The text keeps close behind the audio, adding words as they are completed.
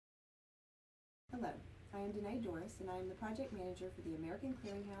Hello, I am Danae Doris, and I am the Project Manager for the American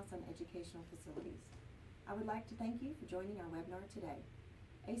Clearinghouse on Educational Facilities. I would like to thank you for joining our webinar today.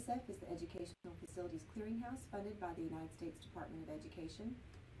 ACEF is the Educational Facilities Clearinghouse funded by the United States Department of Education,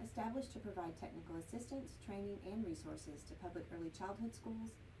 established to provide technical assistance, training, and resources to public early childhood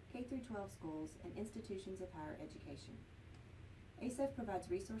schools, K-12 schools, and institutions of higher education. ACEF provides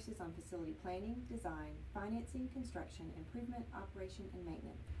resources on facility planning, design, financing, construction, improvement, operation, and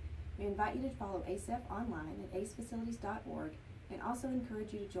maintenance. We invite you to follow ACEF online at acefacilities.org and also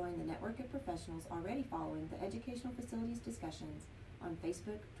encourage you to join the network of professionals already following the educational facilities discussions on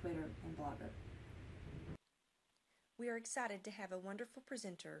Facebook, Twitter, and Blogger. We are excited to have a wonderful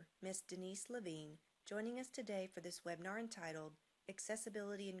presenter, Ms. Denise Levine, joining us today for this webinar entitled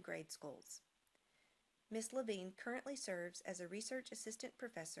Accessibility in Grade Schools. Ms. Levine currently serves as a research assistant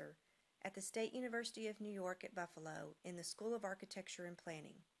professor at the State University of New York at Buffalo in the School of Architecture and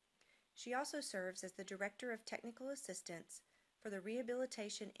Planning. She also serves as the Director of Technical Assistance for the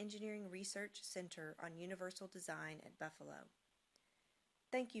Rehabilitation Engineering Research Center on Universal Design at Buffalo.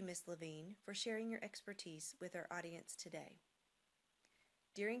 Thank you, Ms. Levine, for sharing your expertise with our audience today.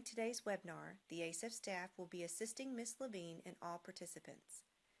 During today's webinar, the ACEF staff will be assisting Ms. Levine and all participants.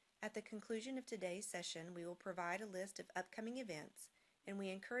 At the conclusion of today's session, we will provide a list of upcoming events, and we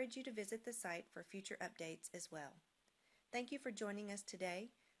encourage you to visit the site for future updates as well. Thank you for joining us today.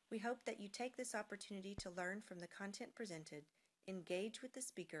 We hope that you take this opportunity to learn from the content presented, engage with the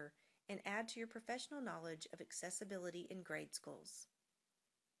speaker, and add to your professional knowledge of accessibility in grade schools.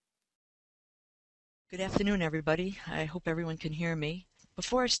 Good afternoon, everybody. I hope everyone can hear me.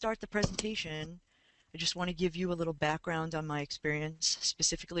 Before I start the presentation, I just want to give you a little background on my experience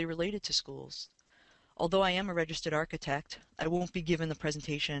specifically related to schools. Although I am a registered architect, I won't be given the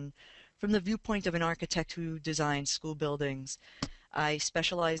presentation from the viewpoint of an architect who designs school buildings. I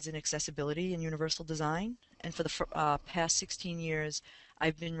specialize in accessibility and universal design, and for the past 16 years,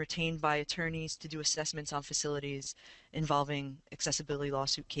 I've been retained by attorneys to do assessments on facilities involving accessibility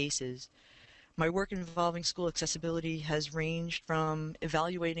lawsuit cases. My work involving school accessibility has ranged from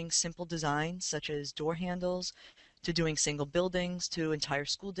evaluating simple designs such as door handles, to doing single buildings, to entire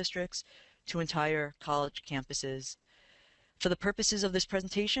school districts, to entire college campuses. For the purposes of this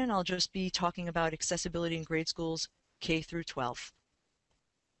presentation, I'll just be talking about accessibility in grade schools K through 12.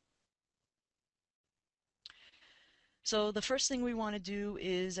 So the first thing we want to do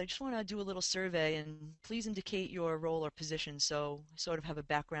is I just want to do a little survey, and please indicate your role or position so I sort of have a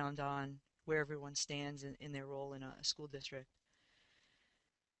background on where everyone stands in their role in a school district.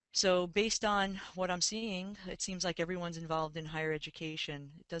 So based on what I'm seeing, it seems like everyone's involved in higher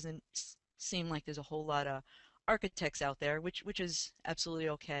education. It doesn't seem like there's a whole lot of architects out there, which is absolutely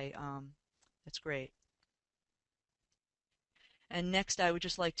okay. That's great. And next, I would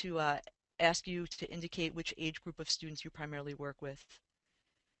just like to ask you to indicate which age group of students you primarily work with.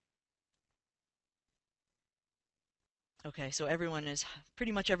 Okay, so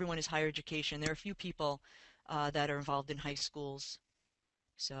pretty much everyone is higher education. There are a few people that are involved in high schools.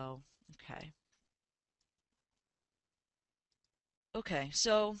 So, okay. Okay,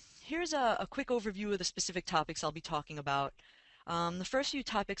 so here's a quick overview of the specific topics I'll be talking about. The first few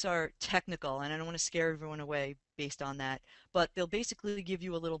topics are technical, and I don't want to scare everyone away based on that, but they'll basically give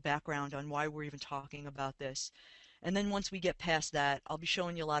you a little background on why we're even talking about this. And then once we get past that, I'll be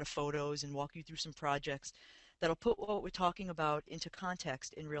showing you a lot of photos and walk you through some projects that'll put what we're talking about into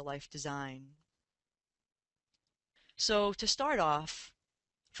context in real-life design. So to start off,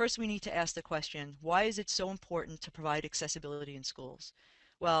 first we need to ask the question, why is it so important to provide accessibility in schools?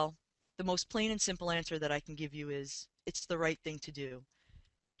 Well, the most plain and simple answer that I can give you is, it's the right thing to do.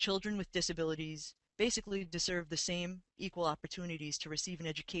 Children with disabilities basically deserve the same equal opportunities to receive an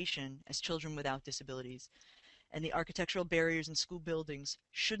education as children without disabilities, and the architectural barriers in school buildings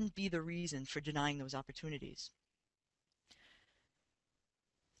shouldn't be the reason for denying those opportunities.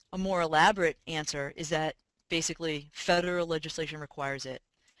 A more elaborate answer is that basically federal legislation requires it.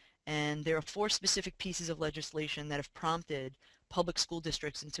 And there are 4 specific pieces of legislation that have prompted public school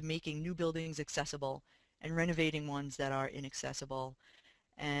districts into making new buildings accessible and renovating ones that are inaccessible.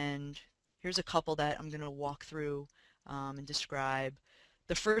 And here's a couple that I'm going to walk through and describe.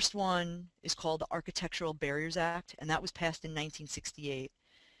 The first one is called the Architectural Barriers Act, and that was passed in 1968.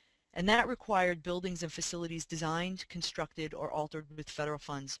 And that required buildings and facilities designed, constructed, or altered with federal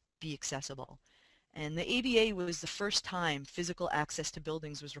funds be accessible. And the ABA was the first time physical access to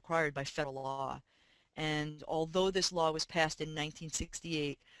buildings was required by federal law. And although this law was passed in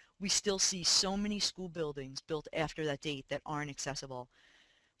 1968, we still see so many school buildings built after that date that aren't accessible,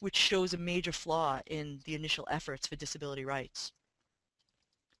 which shows a major flaw in the initial efforts for disability rights.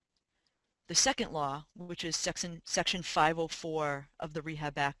 The second law, which is Section 504 of the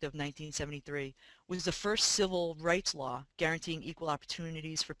Rehab Act of 1973, was the first civil rights law guaranteeing equal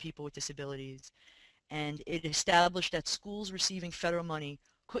opportunities for people with disabilities, and it established that schools receiving federal money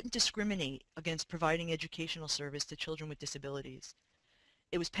couldn't discriminate against providing educational service to children with disabilities.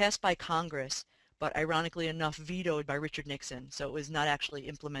 It was passed by Congress, but ironically enough vetoed by Richard Nixon, so it was not actually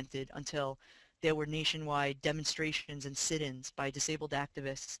implemented until there were nationwide demonstrations and sit-ins by disabled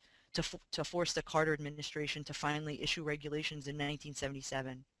activists to force the Carter administration to finally issue regulations in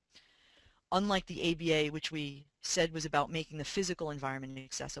 1977. Unlike the ABA, which we said was about making the physical environment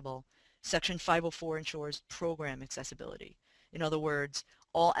accessible, Section 504 ensures program accessibility. In other words,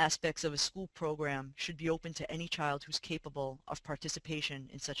 all aspects of a school program should be open to any child who's capable of participation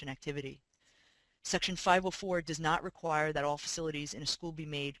in such an activity. Section 504 does not require that all facilities in a school be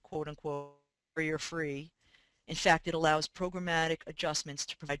made quote-unquote barrier-free. In fact, it allows programmatic adjustments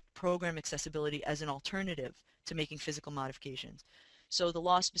to provide program accessibility as an alternative to making physical modifications. So the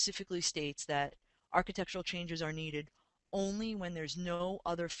law specifically states that architectural changes are needed only when there's no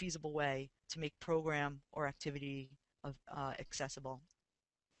other feasible way to make program or activity accessible.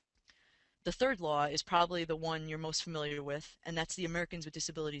 The third law is probably the one you're most familiar with, and that's the Americans with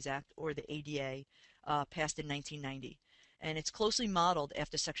Disabilities Act, or the ADA, passed in 1990. And it's closely modeled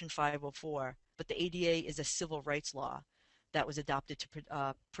after Section 504, but the ADA is a civil rights law that was adopted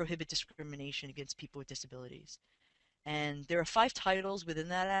to prohibit discrimination against people with disabilities. And there are 5 titles within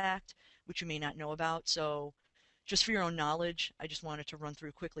that act, which you may not know about. So just for your own knowledge, I just wanted to run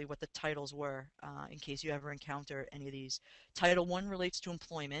through quickly what the titles were in case you ever encounter any of these. Title 1 relates to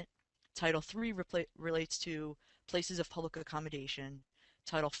employment. Title 3 relates to places of public accommodation.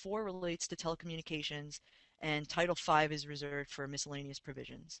 Title 4 relates to telecommunications. And Title 5 is reserved for miscellaneous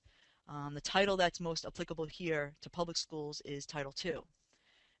provisions. The title that's most applicable here to public schools is Title 2.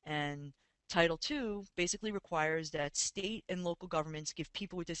 And Title II basically requires that state and local governments give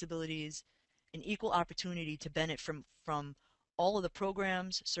people with disabilities an equal opportunity to benefit from all of the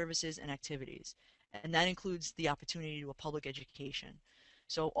programs, services, and activities. And that includes the opportunity to a public education.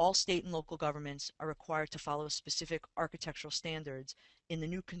 So all state and local governments are required to follow specific architectural standards in the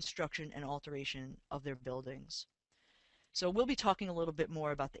new construction and alteration of their buildings. So we'll be talking a little bit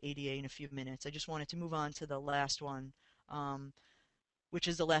more about the ADA in a few minutes. I just wanted to move on to the last one, which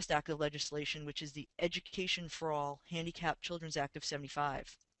is the last act of legislation, which is the Education for All Handicapped Children's Act of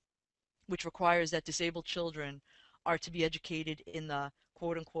 75, which requires that disabled children are to be educated in the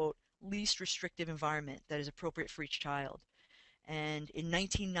quote-unquote least restrictive environment that is appropriate for each child. And in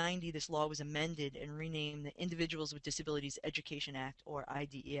 1990, this law was amended and renamed the Individuals with Disabilities Education Act, or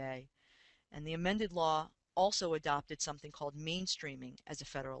IDEA. And the amended law also adopted something called mainstreaming as a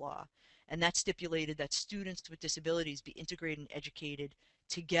federal law. And that stipulated that students with disabilities be integrated and educated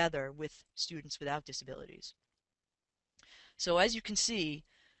together with students without disabilities. So as you can see,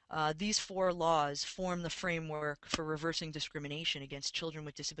 these 4 laws form the framework for reversing discrimination against children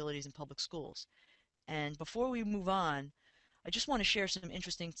with disabilities in public schools. And before we move on, I just want to share some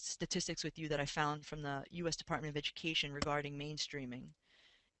interesting statistics with you that I found from the U.S. Department of Education regarding mainstreaming.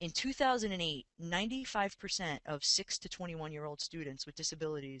 In 2008, 95% of 6 to 21-year-old students with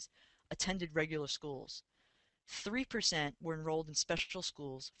disabilities attended regular schools. 3% were enrolled in special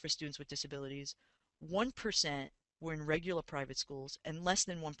schools for students with disabilities. 1% were in regular private schools, and less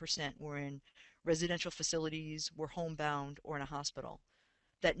than 1% were in residential facilities, were homebound, or in a hospital.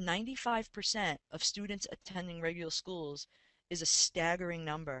 That 95% of students attending regular schools is a staggering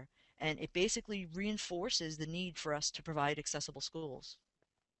number, and it basically reinforces the need for us to provide accessible schools.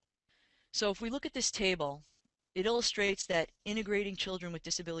 So if we look at this table, it illustrates that integrating children with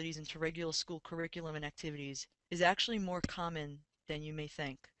disabilities into regular school curriculum and activities is actually more common than you may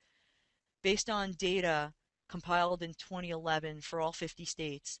think. Based on data compiled in 2011 for all 50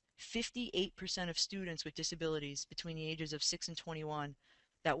 states, 58% of students with disabilities between the ages of 6 and 21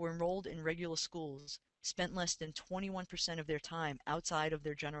 that were enrolled in regular schools spent less than 21% of their time outside of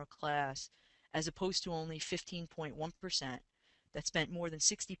their general class, as opposed to only 15.1% that spent more than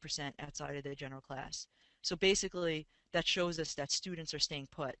 60% outside of their general class. So basically, that shows us that students are staying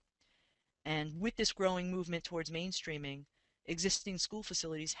put. And with this growing movement towards mainstreaming, existing school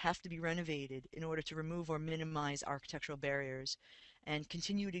facilities have to be renovated in order to remove or minimize architectural barriers. And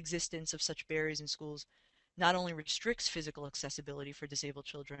continued existence of such barriers in schools not only restricts physical accessibility for disabled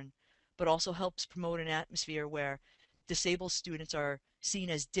children, but also helps promote an atmosphere where disabled students are seen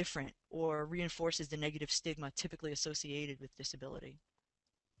as different or reinforces the negative stigma typically associated with disability.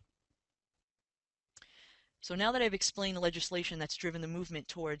 So now that I've explained the legislation that's driven the movement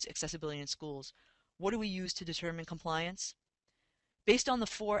towards accessibility in schools, what do we use to determine compliance? Based on the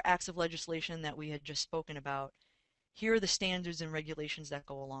four acts of legislation that we had just spoken about, here are the standards and regulations that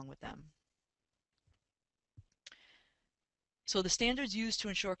go along with them. So the standards used to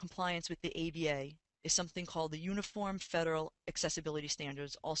ensure compliance with the ADA is something called the Uniform Federal Accessibility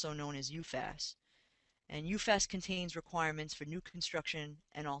Standards, also known as UFAS. And UFAS contains requirements for new construction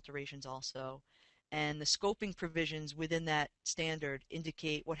and alterations also. And the scoping provisions within that standard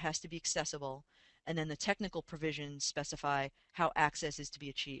indicate what has to be accessible, and then the technical provisions specify how access is to be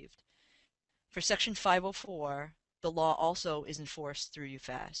achieved. For Section 504, the law also is enforced through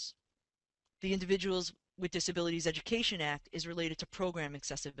UFAS. The Individuals with Disabilities Education Act is related to program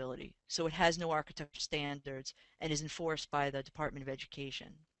accessibility, so it has no architecture standards and is enforced by the Department of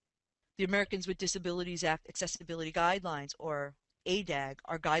Education. The Americans with Disabilities Act Accessibility Guidelines, or ADAG,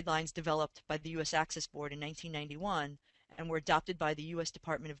 are guidelines developed by the U.S. Access Board in 1991 and were adopted by the U.S.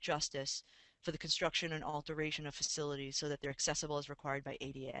 Department of Justice for the construction and alteration of facilities so that they're accessible as required by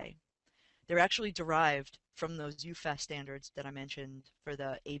ADA. They're actually derived from those UFAS standards that I mentioned for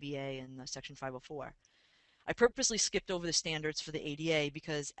the ABA and the Section 504. I purposely skipped over the standards for the ADA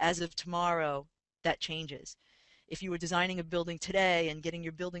because as of tomorrow, that changes. If you were designing a building today and getting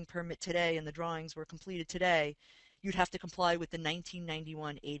your building permit today and the drawings were completed today, you'd have to comply with the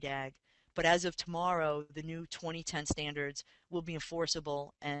 1991 ADAG. But as of tomorrow, the new 2010 standards will be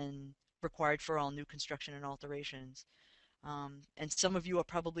enforceable and required for all new construction and alterations. And some of you are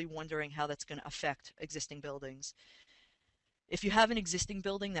probably wondering how that's going to affect existing buildings. If you have an existing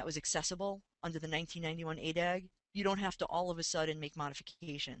building that was accessible under the 1991 ADAG, you don't have to all of a sudden make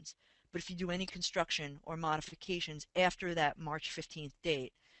modifications. But if you do any construction or modifications after that March 15th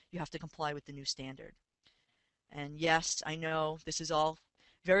date, you have to comply with the new standard. And yes, I know this is all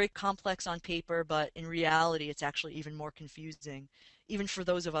very complex on paper, but in reality, it's actually even more confusing, even for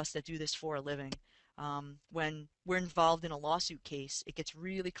those of us that do this for a living. When we're involved in a lawsuit case, it gets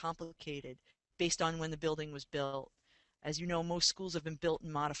really complicated based on when the building was built. As you know, most schools have been built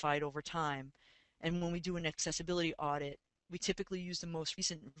and modified over time. And when we do an accessibility audit, we typically use the most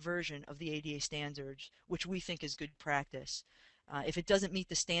recent version of the ADA standards, which we think is good practice. If it doesn't meet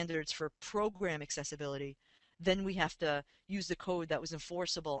the standards for program accessibility, then we have to use the code that was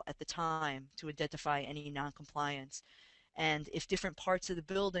enforceable at the time to identify any noncompliance. And if different parts of the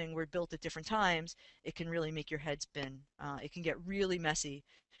building were built at different times, it can really make your head spin. It can get really messy.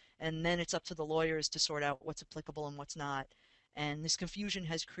 And then it's up to the lawyers to sort out what's applicable and what's not. And this confusion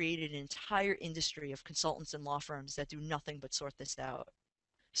has created an entire industry of consultants and law firms that do nothing but sort this out.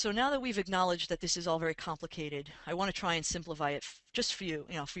 So now that we've acknowledged that this is all very complicated, I want to try and simplify it just for you,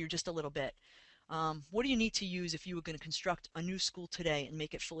 for you just a little bit. What do you need to use if you were going to construct a new school today and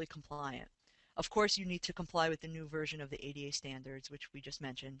make it fully compliant? Of course, you need to comply with the new version of the ADA standards, which we just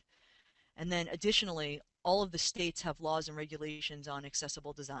mentioned. And then additionally, all of the states have laws and regulations on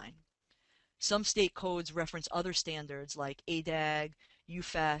accessible design. Some state codes reference other standards like ADAG,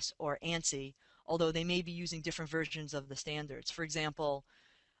 UFAS, or ANSI, although they may be using different versions of the standards. For example,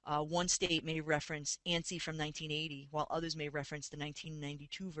 one state may reference ANSI from 1980, while others may reference the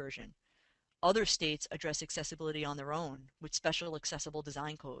 1992 version. Other states address accessibility on their own with special accessible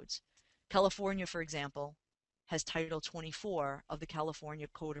design codes. California, for example, has Title 24 of the California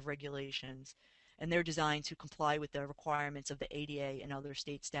Code of Regulations, and they're designed to comply with the requirements of the ADA and other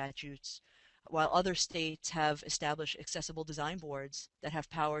state statutes, while other states have established accessible design boards that have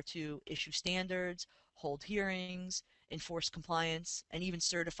power to issue standards, hold hearings, enforce compliance, and even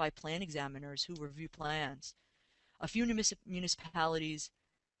certify plan examiners who review plans. A few municipalities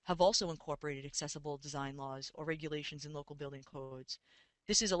have also incorporated accessible design laws or regulations in local building codes.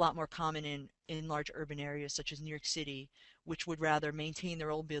 This is a lot more common in large urban areas such as New York City, which would rather maintain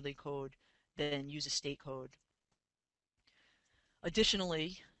their old building code than use a state code.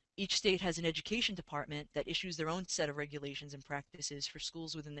 Additionally, each state has an education department that issues their own set of regulations and practices for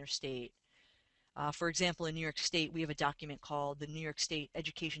schools within their state. For example, in New York State, we have a document called the New York State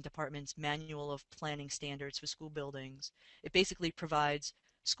Education Department's Manual of Planning Standards for School Buildings. It basically provides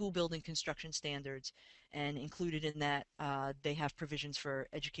school building construction standards, and included in that, they have provisions for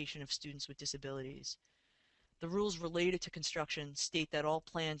education of students with disabilities. The rules related to construction state that all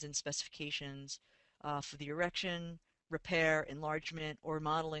plans and specifications for the erection, repair, enlargement, or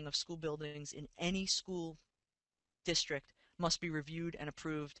remodeling of school buildings in any school district must be reviewed and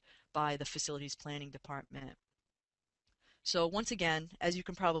approved by the Facilities Planning Department. So once again, as you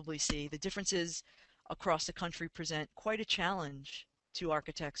can probably see, the differences across the country present quite a challenge to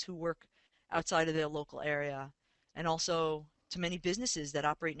architects who work outside of their local area, and also to many businesses that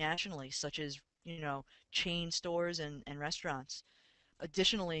operate nationally, such as chain stores and restaurants.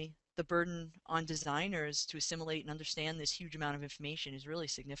 Additionally, the burden on designers to assimilate and understand this huge amount of information is really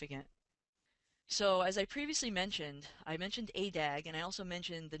significant. So, as I previously mentioned, I mentioned ADAG and I also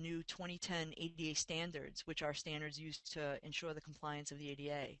mentioned the new 2010 ADA standards, which are standards used to ensure the compliance of the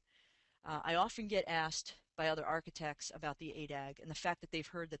ADA. I often get asked by other architects about the ADAG and the fact that they've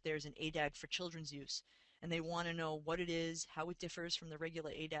heard that there's an ADAG for children's use, and they want to know what it is, how it differs from the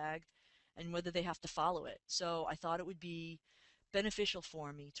regular ADAG, and whether they have to follow it. So I thought it would be beneficial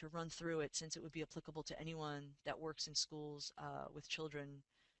for me to run through it since it would be applicable to anyone that works in schools with children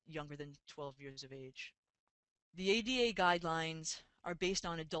younger than 12 years of age. The ADA guidelines are based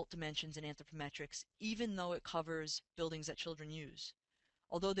on adult dimensions and anthropometrics, even though it covers buildings that children use.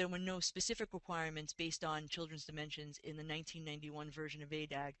 Although there were no specific requirements based on children's dimensions in the 1991 version of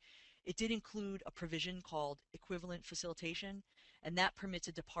ADAG, it did include a provision called equivalent facilitation, and that permits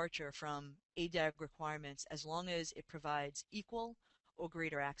a departure from ADAG requirements as long as it provides equal or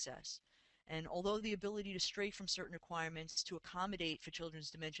greater access. And although the ability to stray from certain requirements to accommodate for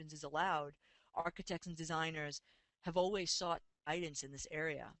children's dimensions is allowed, architects and designers have always sought guidance in this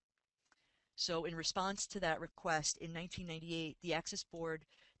area. So in response to that request, in 1998, the Access Board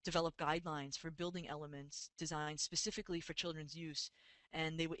developed guidelines for building elements designed specifically for children's use,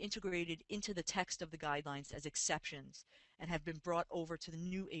 and they were integrated into the text of the guidelines as exceptions and have been brought over to the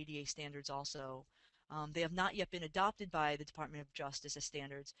new ADA standards also. They have not yet been adopted by the Department of Justice as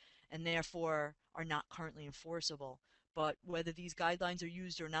standards and therefore are not currently enforceable. But whether these guidelines are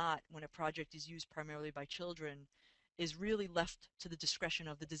used or not when a project is used primarily by children is really left to the discretion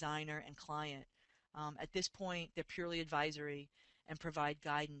of the designer and client. At this point, they're purely advisory and provide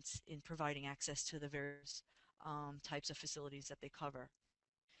guidance in providing access to the various types of facilities that they cover.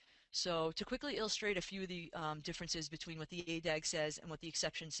 So to quickly illustrate a few of the differences between what the ADAG says and what the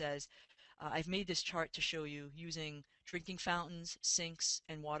exception says, I've made this chart to show you using drinking fountains, sinks,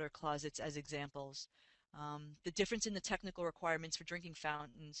 and water closets as examples. The difference in the technical requirements for drinking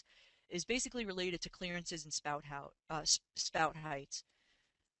fountains is basically related to clearances and spout heights.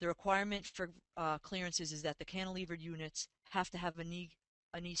 The requirement for clearances is that the cantilevered units have to have a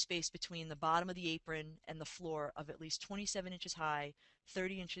knee space between the bottom of the apron and the floor of at least 27 inches high,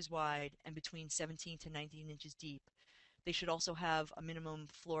 30 inches wide, and between 17 to 19 inches deep. They should also have a minimum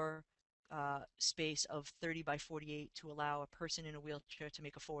floor space of 30 by 48 to allow a person in a wheelchair to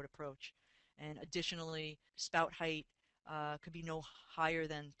make a forward approach. And additionally, spout height could be no higher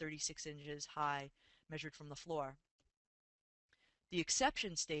than 36 inches high measured from the floor. The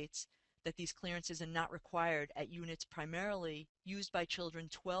exception states that these clearances are not required at units primarily used by children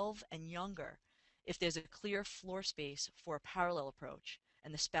 12 and younger if there's a clear floor space for a parallel approach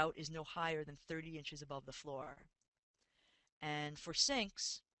and the spout is no higher than 30 inches above the floor. And for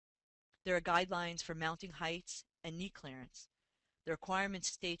sinks, there are guidelines for mounting heights and knee clearance. The requirement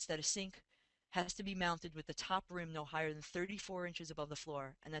states that a sink has to be mounted with the top rim no higher than 34 inches above the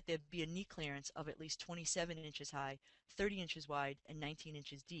floor and that there be a knee clearance of at least 27 inches high, 30 inches wide, and 19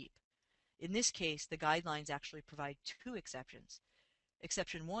 inches deep. In this case, the guidelines actually provide two exceptions.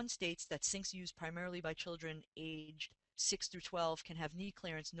 Exception 1 states that sinks used primarily by children aged 6 through 12 can have knee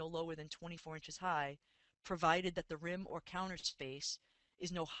clearance no lower than 24 inches high, provided that the rim or counter space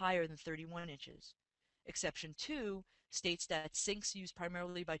is no higher than 31 inches. Exception 2 states that sinks used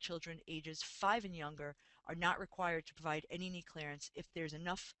primarily by children ages 5 and younger are not required to provide any knee clearance if there's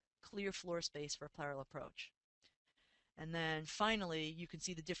enough clear floor space for a parallel approach. And then finally, you can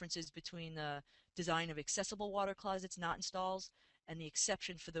see the differences between the design of accessible water closets not in stalls and the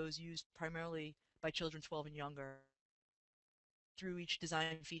exception for those used primarily by children 12 and younger. Through each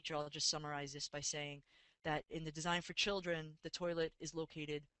design feature, I'll just summarize this by saying that in the design for children, the toilet is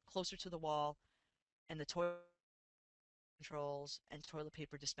located closer to the wall and the toilet controls and toilet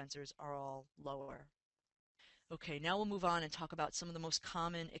paper dispensers are all lower. Okay, now we'll move on and talk about some of the most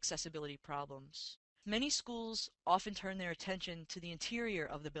common accessibility problems. Many schools often turn their attention to the interior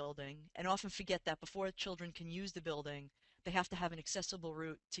of the building and often forget that before children can use the building, they have to have an accessible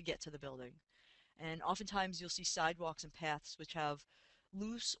route to get to the building. And oftentimes you'll see sidewalks and paths which have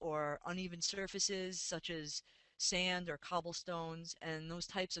loose or uneven surfaces such as sand or cobblestones, and those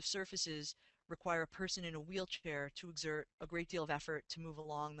types of surfaces require a person in a wheelchair to exert a great deal of effort to move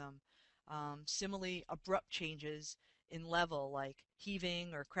along them. Similarly, abrupt changes in level like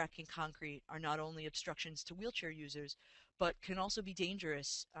heaving or cracking concrete are not only obstructions to wheelchair users, but can also be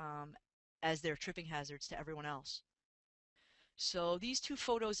dangerous as they're tripping hazards to everyone else. So these two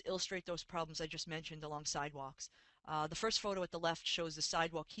photos illustrate those problems I just mentioned along sidewalks. The first photo at the left shows the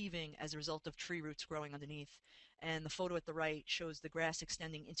sidewalk heaving as a result of tree roots growing underneath, and the photo at the right shows the grass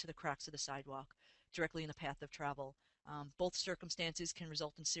extending into the cracks of the sidewalk, directly in the path of travel. Both circumstances can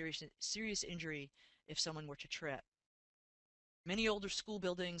result in serious injury if someone were to trip. Many older school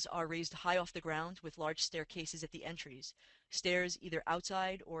buildings are raised high off the ground with large staircases at the entries. Stairs, either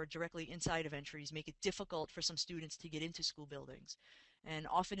outside or directly inside of entries, make it difficult for some students to get into school buildings. And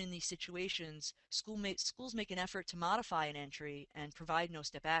often in these situations, schools make an effort to modify an entry and provide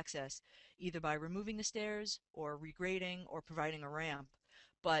no-step access, either by removing the stairs or regrading or providing a ramp.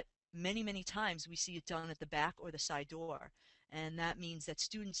 But many times we see it done at the back or the side door. And that means that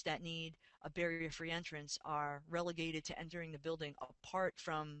students that need a barrier-free entrance are relegated to entering the building apart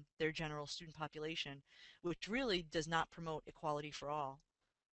from their general student population, which really does not promote equality for all.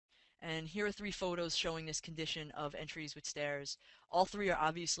 And here are three photos showing this condition of entries with stairs. All three are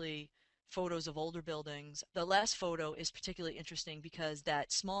obviously photos of older buildings. The last photo is particularly interesting because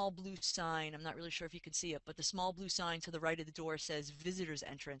that small blue sign, I'm not really sure if you can see it, but the small blue sign to the right of the door says visitors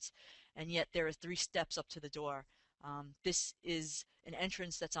entrance, and yet there are 3 steps up to the door. This is an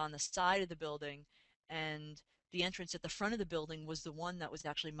entrance that's on the side of the building, and the entrance at the front of the building was the one that was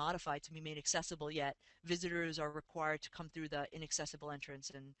actually modified to be made accessible, yet visitors are required to come through the inaccessible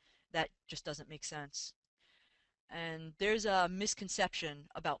entrance, and that just doesn't make sense. And there's a misconception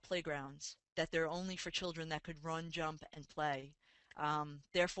about playgrounds that they're only for children that could run, jump, and play.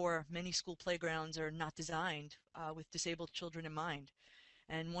 Therefore, many school playgrounds are not designed with disabled children in mind.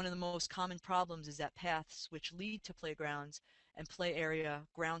 And one of the most common problems is that paths which lead to playgrounds and play area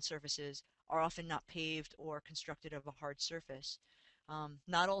ground surfaces are often not paved or constructed of a hard surface.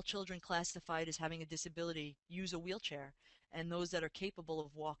 Not all children classified as having a disability use a wheelchair, and those that are capable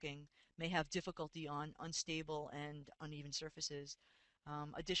of walking may have difficulty on unstable and uneven surfaces.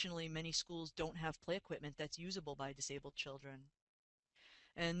 Additionally, many schools don't have play equipment that's usable by disabled children.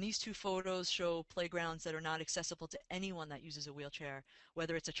 And these two photos show playgrounds that are not accessible to anyone that uses a wheelchair,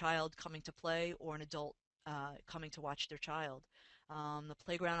 whether it's a child coming to play or an adult coming to watch their child. The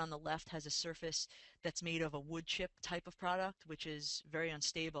playground on the left has a surface that's made of a wood chip type of product, which is very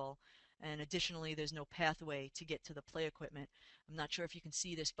unstable. And additionally, there's no pathway to get to the play equipment. I'm not sure if you can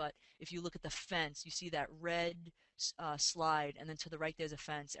see this, but if you look at the fence, you see that red slide, and then to the right there's a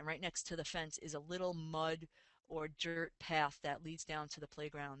fence, and right next to the fence is a little mud or dirt path that leads down to the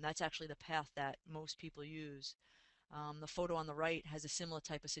playground. That's actually the path that most people use. The photo on the right has a similar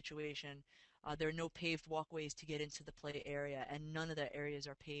type of situation. There are no paved walkways to get into the play area, and none of the areas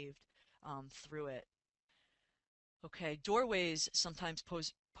are paved through it. Okay, doorways sometimes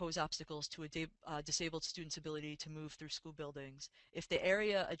pose obstacles to a disabled student's ability to move through school buildings. If the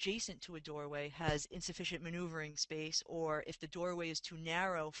area adjacent to a doorway has insufficient maneuvering space, or if the doorway is too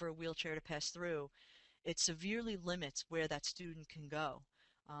narrow for a wheelchair to pass through, it severely limits where that student can go.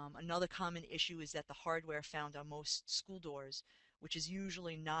 Another common issue is that the hardware found on most school doors, which is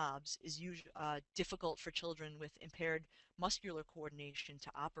usually knobs, is difficult for children with impaired muscular coordination to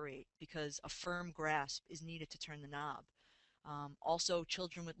operate because a firm grasp is needed to turn the knob. Also,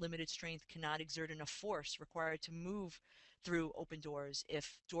 children with limited strength cannot exert enough force required to move through open doors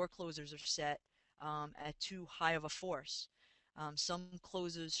if door closers are set at too high of a force. Some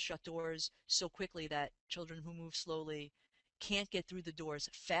closers shut doors so quickly that children who move slowly can't get through the doors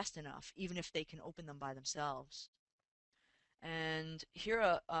fast enough, even if they can open them by themselves. And here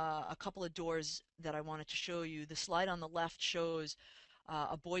are a couple of doors that I wanted to show you. The slide on the left shows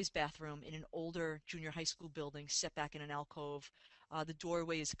a boys' bathroom in an older junior high school building set back in an alcove. The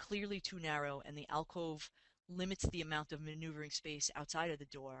doorway is clearly too narrow, and the alcove limits the amount of maneuvering space outside of the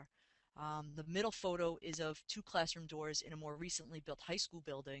door. The middle photo is of two classroom doors in a more recently built high school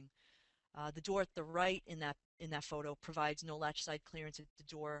building. The door at the right in that photo provides no latch side clearance at the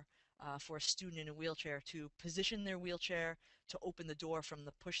door for a student in a wheelchair to position their wheelchair to open the door from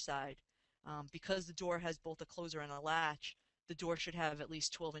the push side. Because the door has both a closer and a latch, the door should have at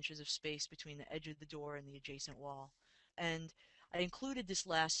least 12 inches of space between the edge of the door and the adjacent wall. And I included this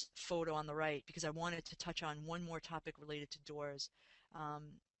last photo on the right because I wanted to touch on one more topic related to doors. Um,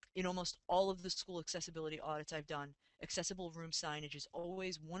 in almost all of the school accessibility audits I've done, accessible room signage is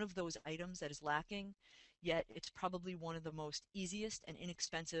always one of those items that is lacking, yet it's probably one of the most easiest and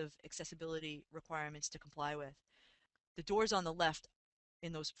inexpensive accessibility requirements to comply with. The doors on the left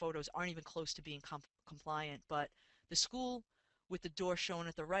in those photos aren't even close to being compliant, but the school with the door shown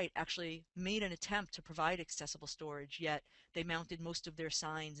at the right actually made an attempt to provide accessible storage, yet they mounted most of their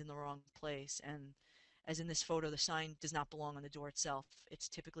signs in the wrong place. And as in this photo, the sign does not belong on the door itself. It's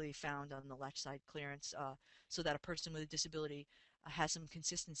typically found on the latch side clearance so that a person with a disability has some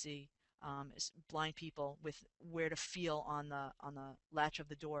consistency, blind people, with where to feel on the latch of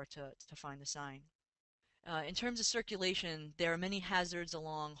the door to find the sign. In terms of circulation, there are many hazards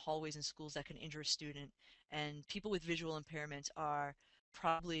along hallways and schools that can injure a student, And people with visual impairments are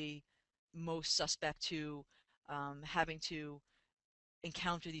probably most suspect to having to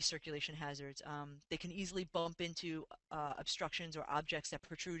encounter these circulation hazards. They can easily bump into obstructions or objects that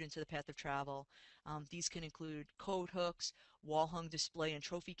protrude into the path of travel. These can include coat hooks, wall-hung display and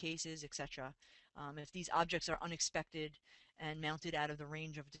trophy cases, etc. If these objects are unexpected and mounted out of the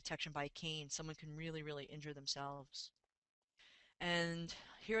range of detection by a cane, someone can really, really injure themselves. And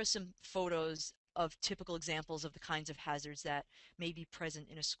here are some photos of typical examples of the kinds of hazards that may be present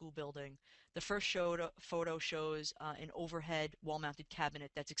in a school building. The first photo shows an overhead wall-mounted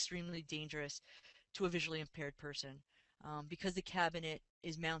cabinet that's extremely dangerous to a visually impaired person. Because the cabinet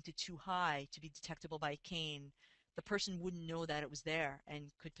is mounted too high to be detectable by a cane, the person wouldn't know that it was there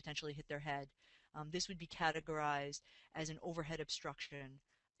and could potentially hit their head. This would be categorized as an overhead obstruction.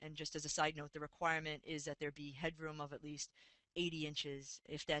 And just as a side note, the requirement is that there be headroom of at least 80 inches.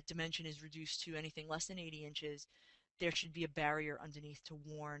 If that dimension is reduced to anything less than 80 inches, there should be a barrier underneath to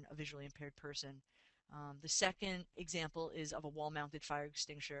warn a visually impaired person. The second example is of a wall-mounted fire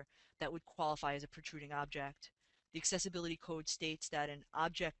extinguisher that would qualify as a protruding object. The accessibility code states that an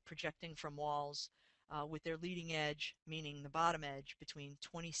object projecting from walls with their leading edge, meaning the bottom edge, between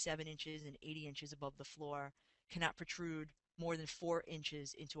 27 inches and 80 inches above the floor cannot protrude more than 4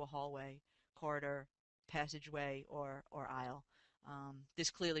 inches into a hallway, corridor, passageway, or aisle.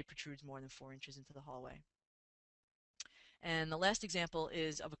 This clearly protrudes more than 4 inches into the hallway. And the last example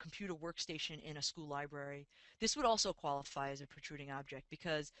is of a computer workstation in a school library. This would also qualify as a protruding object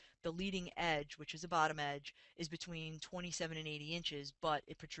because the leading edge, which is the bottom edge, is between 27 and 80 inches, but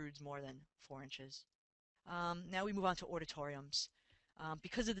it protrudes more than 4 inches. Now we move on to auditoriums.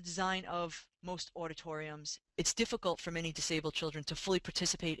 Because of the design of most auditoriums, it's difficult for many disabled children to fully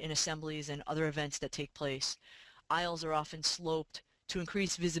participate in assemblies and other events that take place. Aisles are often sloped to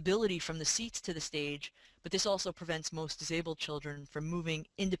increase visibility from the seats to the stage, but this also prevents most disabled children from moving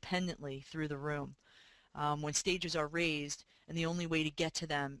independently through the room. When stages are raised and the only way to get to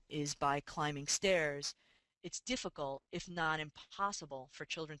them is by climbing stairs, it's difficult, if not impossible, for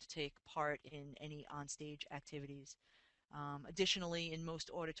children to take part in any onstage activities. Additionally, in most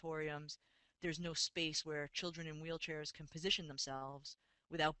auditoriums, there's no space where children in wheelchairs can position themselves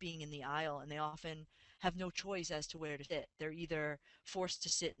without being in the aisle, and they often have no choice as to where to sit. They're either forced to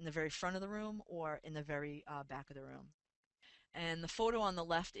sit in the very front of the room or in the very back of the room. And the photo on the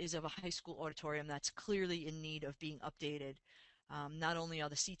left is of a high school auditorium that's clearly in need of being updated. Not only are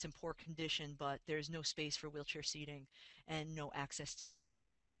the seats in poor condition, but there's no space for wheelchair seating and no access to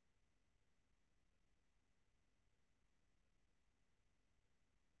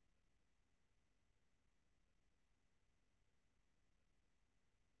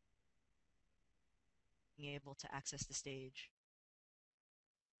being able to access the stage.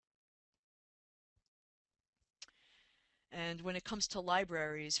 And when it comes to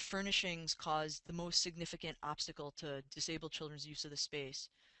libraries, furnishings cause the most significant obstacle to disabled children's use of the space.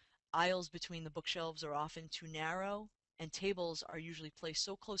 Aisles between the bookshelves are often too narrow, and tables are usually placed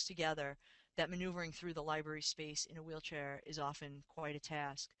so close together that maneuvering through the library space in a wheelchair is often quite a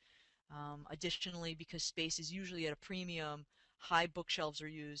task. Additionally, because space is usually at a premium, high bookshelves are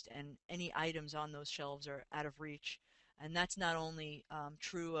used and any items on those shelves are out of reach. And that's not only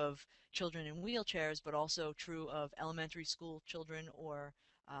true of children in wheelchairs, but also true of elementary school children or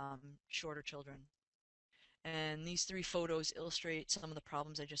shorter children. And these three photos illustrate some of the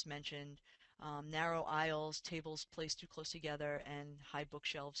problems I just mentioned. Narrow aisles, tables placed too close together, and high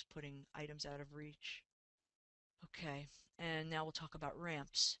bookshelves putting items out of reach. Okay, and now we'll talk about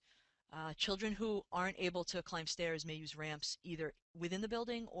ramps. Children who aren't able to climb stairs may use ramps either within the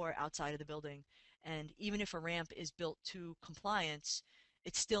building or outside of the building. And even if a ramp is built to compliance,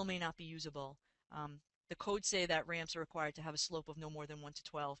 it still may not be usable. Um, the codes say that ramps are required to have a slope of no more than 1 to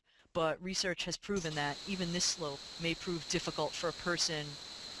 12, but research has proven that even this slope may prove difficult for a person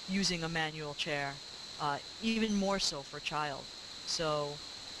using a manual chair, even more so for a child. So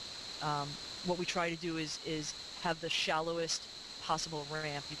um, what we try to do is have the shallowest possible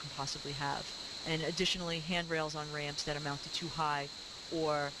ramp you can possibly have. And additionally, handrails on ramps that are mounted too high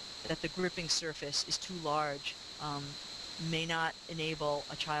or that the gripping surface is too large may not enable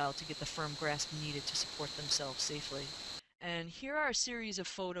a child to get the firm grasp needed to support themselves safely. And here are a series of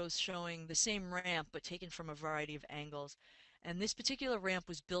photos showing the same ramp but taken from a variety of angles. And this particular ramp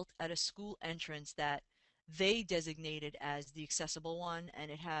was built at a school entrance that they designated as the accessible one,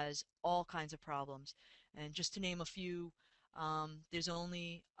 and it has all kinds of problems. And just to name a few, there's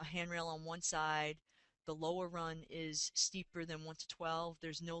only a handrail on one side. The lower run is steeper than 1 to 12.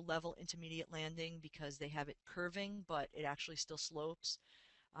 There's no level intermediate landing because they have it curving, but it actually still slopes.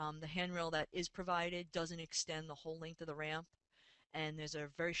 The handrail that is provided doesn't extend the whole length of the ramp, and there's a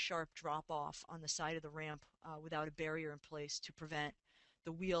very sharp drop off on the side of the ramp without a barrier in place to prevent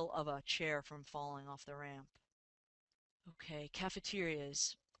the wheel of a chair from falling off the ramp. Okay,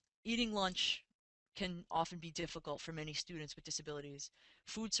 cafeterias. Eating lunch can often be difficult for many students with disabilities.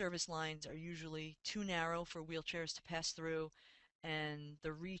 Food service lines are usually too narrow for wheelchairs to pass through, and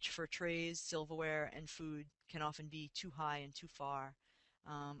the reach for trays, silverware, and food can often be too high and too far.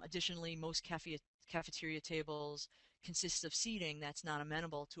 Additionally, most cafeteria tables consist of seating that's not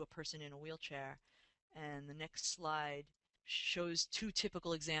amenable to a person in a wheelchair. And the next slide shows two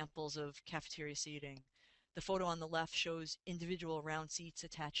typical examples of cafeteria seating. The photo on the left shows individual round seats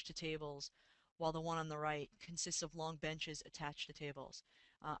attached to tables, while the one on the right consists of long benches attached to tables.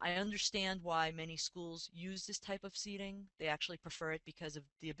 I understand why many schools use this type of seating. They actually prefer it because of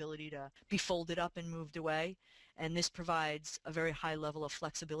the ability to be folded up and moved away, and this provides a very high level of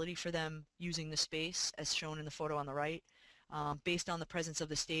flexibility for them using the space, as shown in the photo on the right. Based on the presence of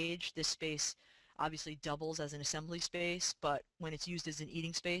the stage, this space obviously doubles as an assembly space, but when it's used as an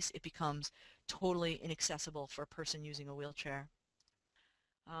eating space, it becomes totally inaccessible for a person using a wheelchair.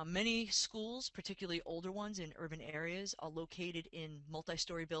 Many schools, particularly older ones in urban areas, are located in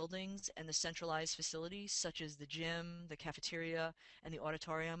multi-story buildings, and the centralized facilities such as the gym, the cafeteria, and the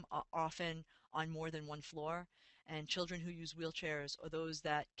auditorium are often on more than one floor, and children who use wheelchairs or those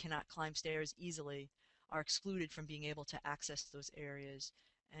that cannot climb stairs easily are excluded from being able to access those areas.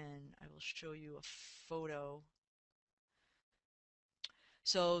 And I will show you a photo.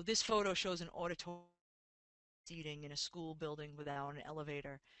 So this photo shows an auditorium seating in a school building without an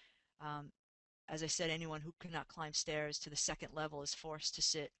elevator. Um, as I said, anyone who cannot climb stairs to the second level is forced to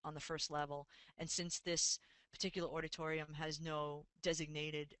sit on the first level. And since this particular auditorium has no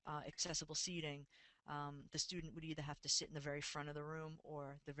designated accessible seating, the student would either have to sit in the very front of the room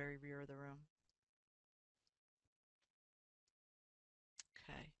or the very rear of the room.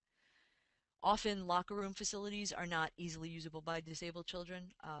 Okay. Often locker room facilities are not easily usable by disabled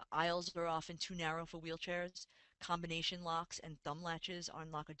children. Aisles are often too narrow for wheelchairs. Combination locks and thumb latches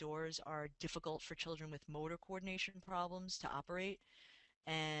on locker doors are difficult for children with motor coordination problems to operate,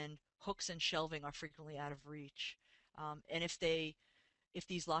 and hooks and shelving are frequently out of reach. And if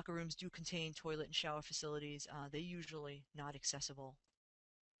these locker rooms do contain toilet and shower facilities, they're usually not accessible.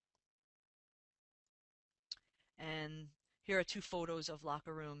 And here are two photos of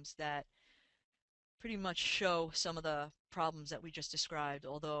locker rooms that pretty much show some of the problems that we just described,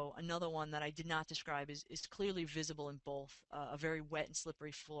 although another one that I did not describe is clearly visible in both, a very wet and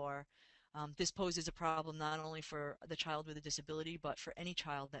slippery floor. This poses a problem not only for the child with a disability, but for any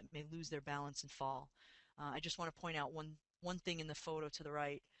child that may lose their balance and fall. I just want to point out one thing in the photo to the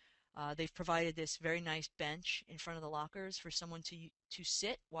right. They've provided this very nice bench in front of the lockers for someone to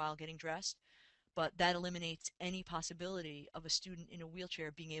sit while getting dressed, but that eliminates any possibility of a student in a wheelchair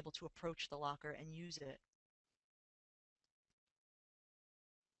being able to approach the locker and use it.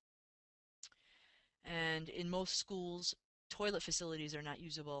 And in most schools, toilet facilities are not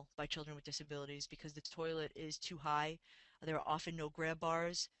usable by children with disabilities because the toilet is too high. There are often no grab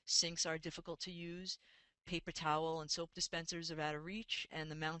bars, sinks are difficult to use, paper towel and soap dispensers are out of reach, and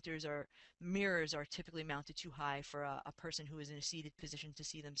the mirrors are typically mounted too high for a person who is in a seated position to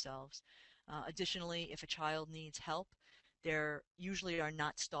see themselves. Additionally, if a child needs help, there usually are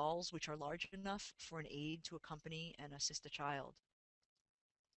not stalls which are large enough for an aide to accompany and assist a child.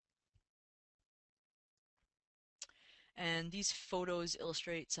 And these photos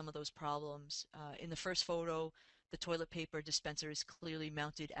illustrate some of those problems. In the first photo, the toilet paper dispenser is clearly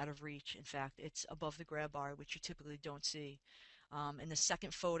mounted out of reach. In fact, it's above the grab bar, which you typically don't see. In the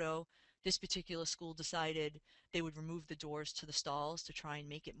second photo, this particular school decided they would remove the doors to the stalls to try and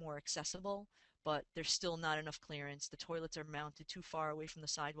make it more accessible, but there's still not enough clearance. The toilets are mounted too far away from the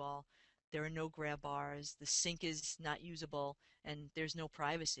sidewall. There are no grab bars. The sink is not usable, and there's no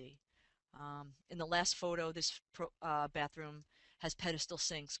privacy. In the last photo, this bathroom has pedestal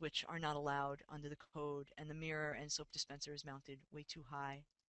sinks, which are not allowed under the code, and the mirror and soap dispenser is mounted way too high.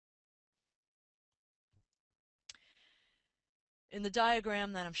 In the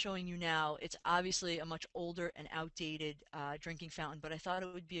diagram that I'm showing you now, it's obviously a much older and outdated drinking fountain, but I thought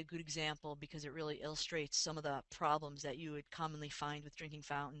it would be a good example because it really illustrates some of the problems that you would commonly find with drinking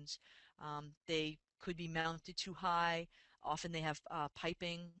fountains. They could be mounted too high. Often they have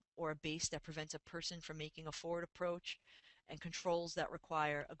piping or a base that prevents a person from making a forward approach, and controls that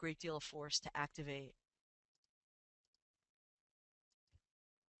require a great deal of force to activate.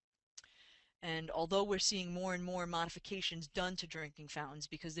 And although we're seeing more and more modifications done to drinking fountains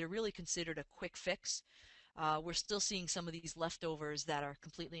because they're really considered a quick fix, we're still seeing some of these leftovers that are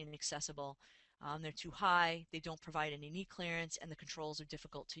completely inaccessible. They're too high, they don't provide any knee clearance, and the controls are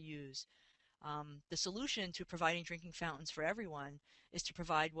difficult to use. The solution to providing drinking fountains for everyone is to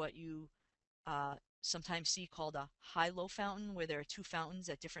provide what you sometimes see called a high-low fountain, where there are two fountains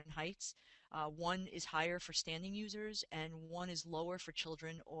at different heights. One is higher for standing users, and one is lower for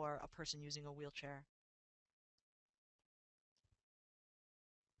children or a person using a wheelchair.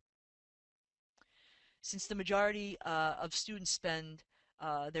 Since the majority of students spend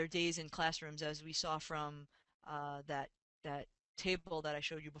their days in classrooms, as we saw from that table that I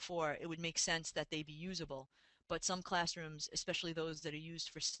showed you before, it would make sense that they be usable. But some classrooms, especially those that are used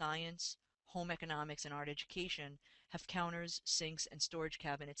for science, home economics, and art education, have counters, sinks, and storage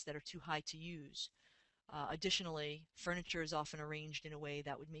cabinets that are too high to use. Additionally, furniture is often arranged in a way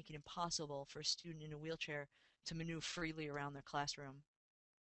that would make it impossible for a student in a wheelchair to maneuver freely around their classroom.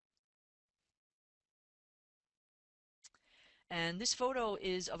 And this photo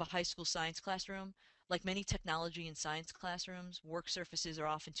is of a high school science classroom. Like many technology and science classrooms, work surfaces are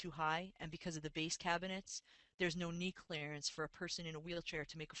often too high, and because of the base cabinets, there's no knee clearance for a person in a wheelchair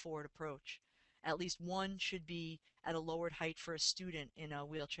to make a forward approach. At least one should be at a lowered height for a student in a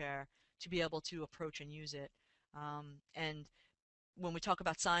wheelchair to be able to approach and use it. And when we talk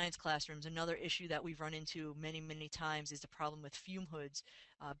about science classrooms, another issue that we've run into many, many times is the problem with fume hoods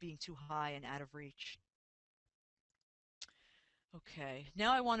being too high and out of reach. Okay,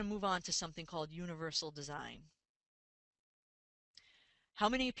 now I want to move on to something called universal design. How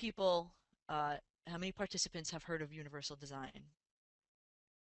many people, how many participants have heard of universal design?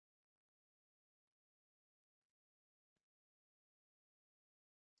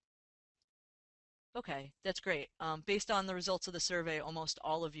 Okay, that's great. Based on the results of the survey, almost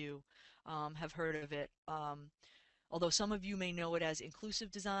all of you have heard of it. Although some of you may know it as inclusive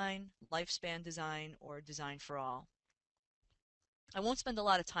design, lifespan design, or design for all. I won't spend a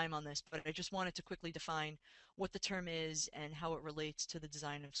lot of time on this, but I just wanted to quickly define what the term is and how it relates to the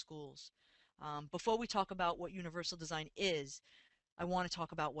design of schools. Before we talk about what universal design is, I want to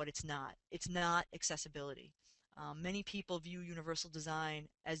talk about what it's not. It's not accessibility. Many people view universal design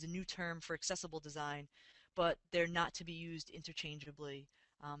as a new term for accessible design, but they're not to be used interchangeably.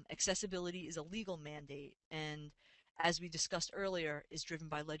 Accessibility is a legal mandate, and as we discussed earlier, is driven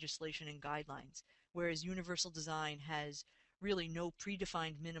by legislation and guidelines, whereas universal design has really no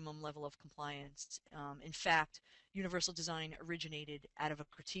predefined minimum level of compliance. In fact, universal design originated out of a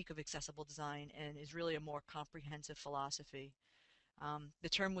critique of accessible design and is really a more comprehensive philosophy. The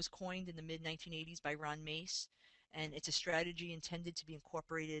term was coined in the mid-1980s by Ron Mace, and it's a strategy intended to be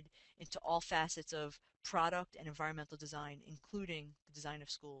incorporated into all facets of product and environmental design, including the design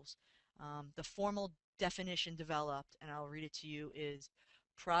of schools. The formal definition developed, and I'll read it to you, is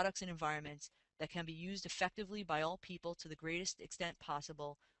products and environments that can be used effectively by all people to the greatest extent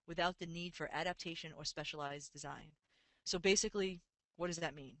possible without the need for adaptation or specialized design. So basically, what does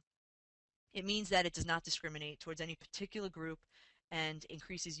that mean? It means that it does not discriminate towards any particular group and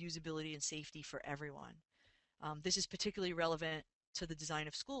increases usability and safety for everyone. This is particularly relevant to the design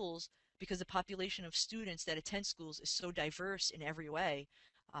of schools because the population of students that attend schools is so diverse in every way,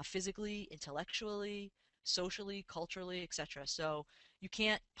 physically, intellectually, socially, culturally, etc. So you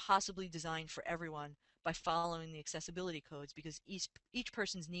can't possibly design for everyone by following the accessibility codes because each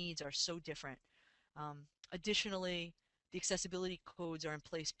person's needs are so different. Additionally, the accessibility codes are in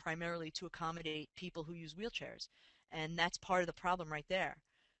place primarily to accommodate people who use wheelchairs, and that's part of the problem right there.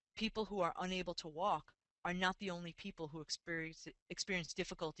 People who are unable to walk are not the only people who experience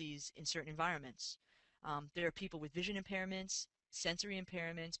difficulties in certain environments. There are people with vision impairments, sensory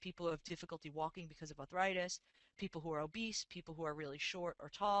impairments, people who have difficulty walking because of arthritis, people who are obese, people who are really short or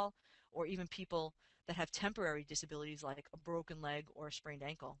tall, or even people that have temporary disabilities like a broken leg or a sprained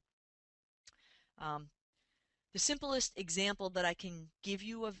ankle. Um, the simplest example that I can give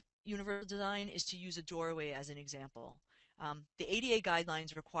you of universal design is to use a doorway as an example. The ADA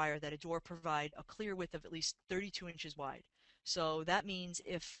guidelines require that a door provide a clear width of at least 32 inches wide. So that means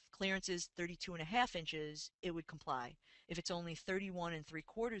if clearance is 32 and a half inches, it would comply. If it's only 31 and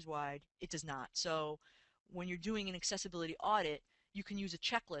 3/4 wide, it does not. So when you're doing an accessibility audit, you can use a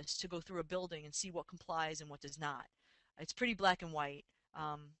checklist to go through a building and see what complies and what does not. It's pretty black and white.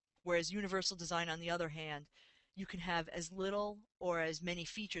 Whereas universal design, on the other hand, you can have as little or as many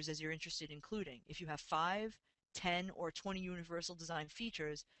features as you're interested in including. If you have 5, 10, or 20 universal design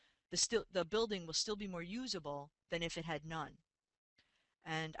features, the building will still be more usable than if it had none.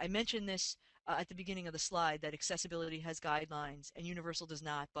 And I mentioned this at the beginning of the slide that accessibility has guidelines and universal does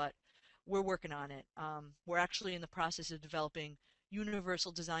not, but we're working on it. We're actually in the process of developing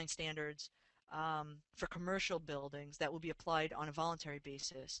universal design standards for commercial buildings that will be applied on a voluntary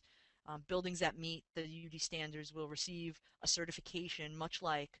basis. Buildings that meet the UD standards will receive a certification, much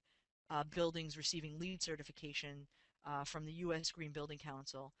like buildings receiving LEED certification from the U.S. Green Building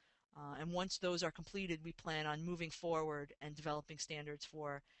Council. And once those are completed, we plan on moving forward and developing standards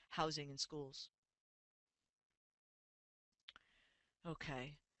for housing in schools.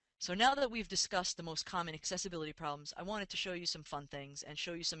 Okay, so now that we've discussed the most common accessibility problems, I wanted to show you some fun things and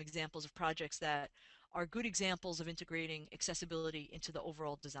show you some examples of projects that are good examples of integrating accessibility into the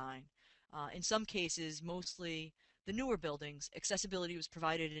overall design. In some cases, mostly the newer buildings, accessibility was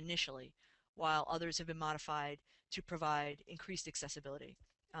provided initially, while others have been modified to provide increased accessibility.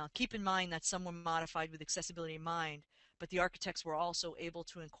 Keep in mind that some were modified with accessibility in mind, but the architects were also able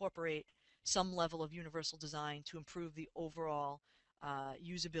to incorporate some level of universal design to improve the overall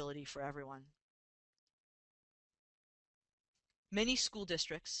usability for everyone. Many school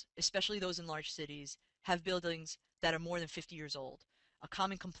districts, especially those in large cities, have buildings that are more than 50 years old. A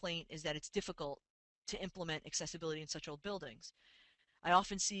common complaint is that it's difficult to implement accessibility in such old buildings. I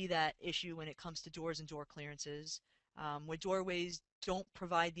often see that issue when it comes to doors and door clearances. Where doorways don't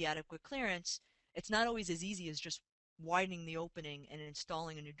provide the adequate clearance, it's not always as easy as just widening the opening and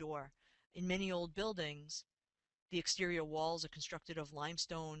installing a new door. In many old buildings, the exterior walls are constructed of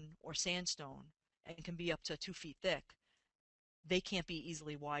limestone or sandstone and can be up to 2 feet thick. They can't be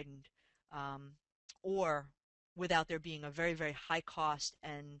easily widened, um, or without there being a very, very high cost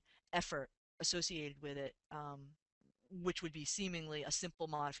and effort associated with it, which would be seemingly a simple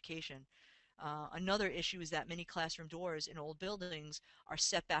modification. Another issue is that many classroom doors in old buildings are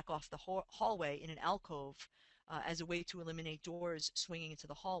set back off the hallway in an alcove as a way to eliminate doors swinging into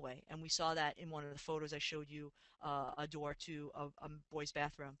the hallway. And we saw that in one of the photos I showed you, a door to a boys'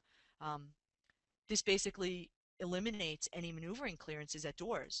 bathroom. Um, this basically eliminates any maneuvering clearances at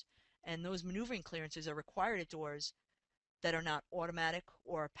doors. And those maneuvering clearances are required at doors that are not automatic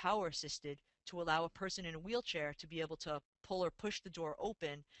or power assisted to allow a person in a wheelchair to be able to pull or push the door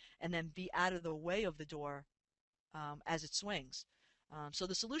open and then be out of the way of the door as it swings. So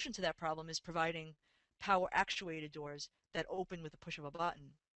the solution to that problem is providing power actuated doors that open with the push of a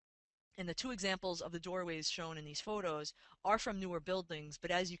button. And the two examples of the doorways shown in these photos are from newer buildings,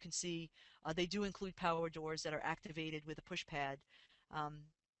 but as you can see, they do include power doors that are activated with a push pad. Um,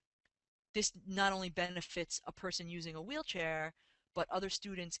 this not only benefits a person using a wheelchair, but other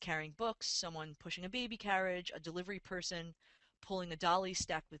students carrying books, someone pushing a baby carriage, a delivery person pulling a dolly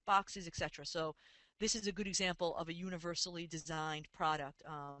stacked with boxes, etc. So this is a good example of a universally designed product,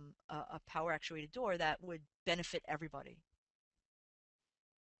 a power actuated door that would benefit everybody.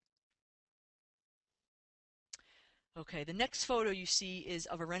 Okay, the next photo you see is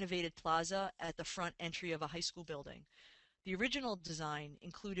of a renovated plaza at the front entry of a high school building. The original design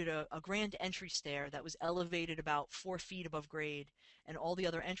included a grand entry stair that was elevated about 4 feet above grade, and all the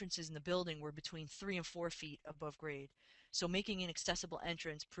other entrances in the building were between 3 and 4 feet above grade. So making an accessible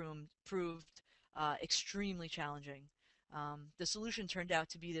entrance proved extremely challenging. The solution turned out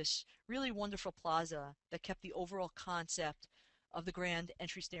to be this really wonderful plaza that kept the overall concept of the grand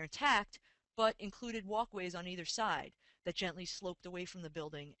entry stair intact, but included walkways on either side that gently sloped away from the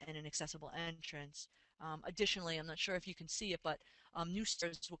building and an accessible entrance. Additionally, I'm not sure if you can see it, but new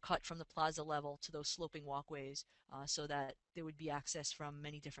stairs were cut from the plaza level to those sloping walkways so that there would be access from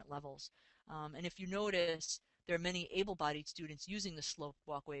many different levels. And if you notice, there are many able-bodied students using the sloped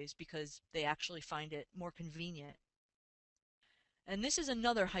walkways because they actually find it more convenient. And this is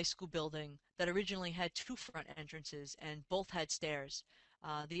another high school building that originally had two front entrances and both had stairs.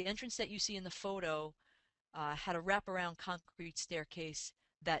 The entrance that you see in the photo had a wraparound concrete staircase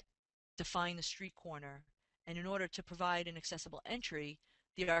that defined the street corner. And in order to provide an accessible entry,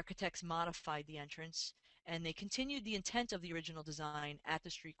 the architects modified the entrance and they continued the intent of the original design at the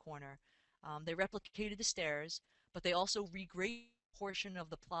street corner. They replicated the stairs, but they also regraded a portion of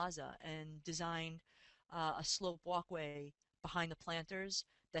the plaza and designed a slope walkway behind the planters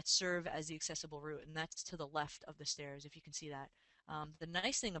that serve as the accessible route, and that's to the left of the stairs, if you can see that. The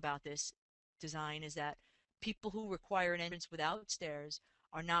nice thing about this design is that people who require an entrance without stairs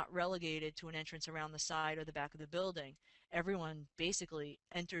are not relegated to an entrance around the side or the back of the building. Everyone basically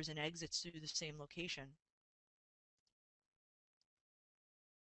enters and exits through the same location.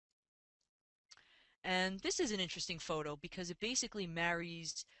 And this is an interesting photo because it basically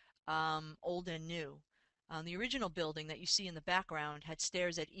marries old and new. The original building that you see in the background had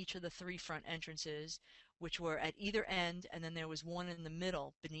stairs at each of the three front entrances, which were at either end, and then there was one in the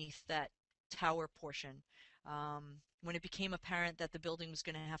middle beneath that tower portion. When it became apparent that the building was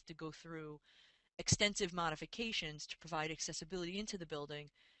going to have to go through extensive modifications to provide accessibility into the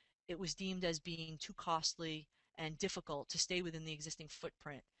building, it was deemed as being too costly and difficult to stay within the existing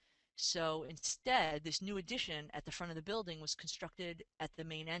footprint. So instead, this new addition at the front of the building was constructed at the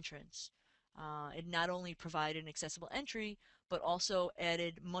main entrance. It not only provided an accessible entry, but also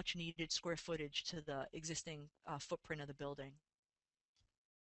added much needed square footage to the existing footprint of the building.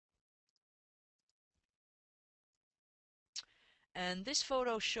 And this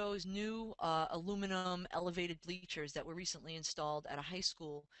photo shows new aluminum elevated bleachers that were recently installed at a high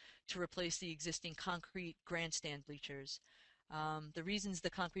school to replace the existing concrete grandstand bleachers. The reasons the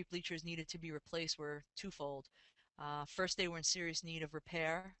concrete bleachers needed to be replaced were twofold. First, they were in serious need of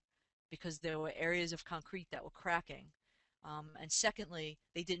repair because there were areas of concrete that were cracking. And secondly,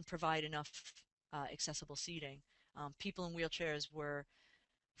 they didn't provide enough accessible seating. People in wheelchairs were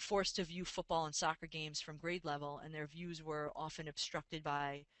forced to view football and soccer games from grade level, and their views were often obstructed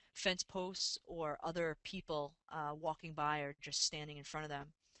by fence posts or other people walking by or just standing in front of them.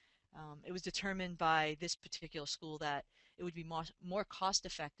 It was determined by this particular school that it would be more cost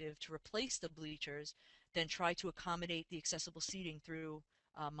effective to replace the bleachers than try to accommodate the accessible seating through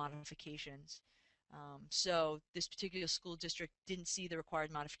modifications. So this particular school district didn't see the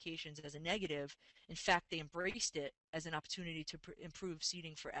required modifications as a negative. In fact, they embraced it as an opportunity to improve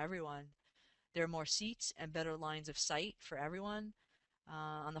seating for everyone. There are more seats and better lines of sight for everyone.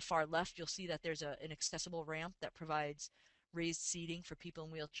 On the far left, you'll see that there's an accessible ramp that provides raised seating for people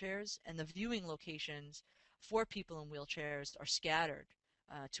in wheelchairs, and the viewing locations for people in wheelchairs are scattered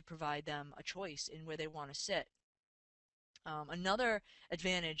to provide them a choice in where they want to sit. Another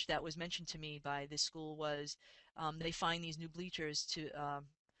advantage that was mentioned to me by this school was they find these new bleachers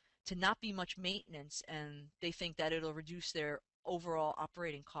to not be much maintenance, and they think that it'll reduce their overall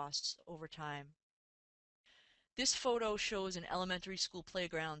operating costs over time. This photo shows an elementary school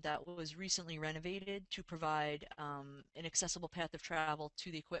playground that was recently renovated to provide an accessible path of travel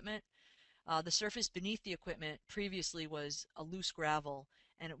to the equipment. The surface beneath the equipment previously was a loose gravel,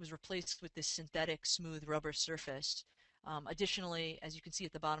 and it was replaced with this synthetic smooth rubber surface. Additionally, as you can see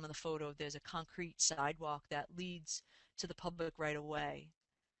at the bottom of the photo, there's a concrete sidewalk that leads to the public right away.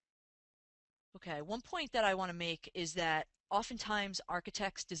 Okay, one point that I want to make is that oftentimes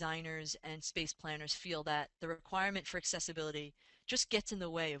architects, designers, and space planners feel that the requirement for accessibility just gets in the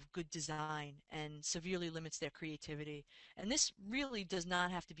way of good design and severely limits their creativity. And this really does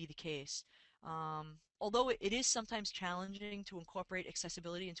not have to be the case. Although it is sometimes challenging to incorporate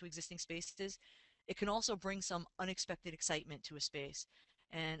accessibility into existing spaces, it can also bring some unexpected excitement to a space.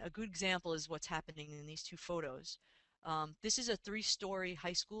 And a good example is what's happening in these two photos. This is a three-story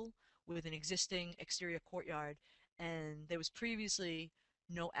high school with an existing exterior courtyard, and there was previously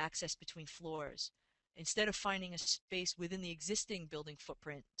no access between floors. Instead of finding a space within the existing building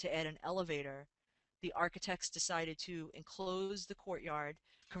footprint to add an elevator, the architects decided to enclose the courtyard,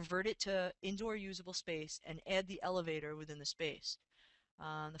 convert it to indoor usable space, and add the elevator within the space.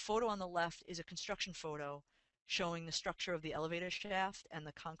 The photo on the left is a construction photo showing the structure of the elevator shaft and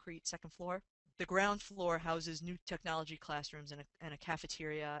the concrete second floor. The ground floor houses new technology classrooms and a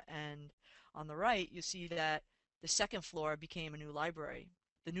cafeteria, and on the right you see that the second floor became a new library.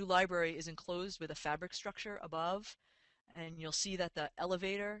 The new library is enclosed with a fabric structure above, and you'll see that the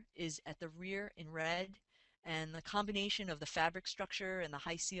elevator is at the rear in red, and the combination of the fabric structure and the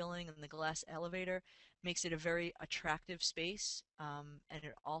high ceiling and the glass elevator makes it a very attractive space, and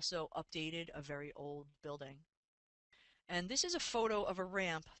it also updated a very old building. And this is a photo of a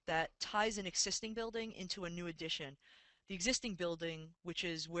ramp that ties an existing building into a new addition. The existing building, which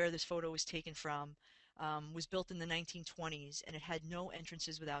is where this photo was taken from, was built in the 1920s, and it had no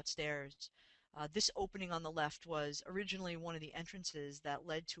entrances without stairs. This opening on the left was originally one of the entrances that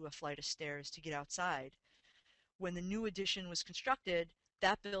led to a flight of stairs to get outside. When the new addition was constructed,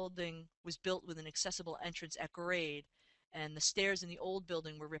 that building was built with an accessible entrance at grade, and the stairs in the old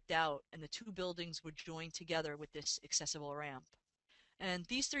building were ripped out, and the two buildings were joined together with this accessible ramp. And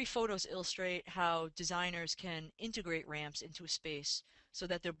these three photos illustrate how designers can integrate ramps into a space so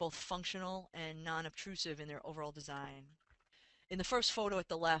that they're both functional and non-obtrusive in their overall design. In the first photo at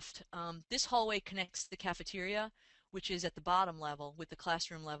the left, this hallway connects the cafeteria, which is at the bottom level, with the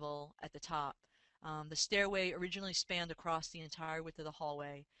classroom level at the top. The stairway originally spanned across the entire width of the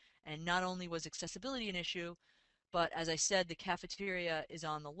hallway, and not only was accessibility an issue, but as I said, the cafeteria is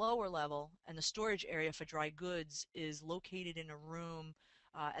on the lower level, and the storage area for dry goods is located in a room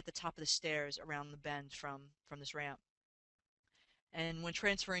at the top of the stairs around the bend from this ramp. And when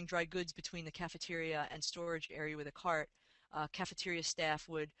transferring dry goods between the cafeteria and storage area with a cart, cafeteria staff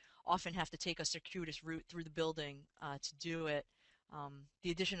would often have to take a circuitous route through the building to do it.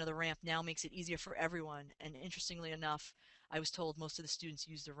 The addition of the ramp now makes it easier for everyone, and interestingly enough, I was told most of the students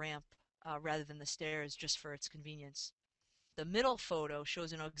use the ramp rather than the stairs just for its convenience. The middle photo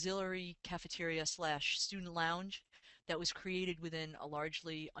shows an auxiliary cafeteria slash student lounge that was created within a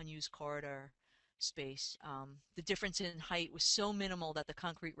largely unused corridor space. The difference in height was so minimal that the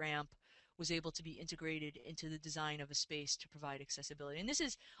concrete ramp was able to be integrated into the design of a space to provide accessibility. And this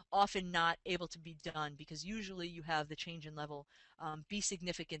is often not able to be done because usually you have the change in level be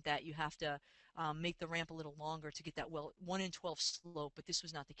significant that you have to make the ramp a little longer to get that 1 in 12 slope, but this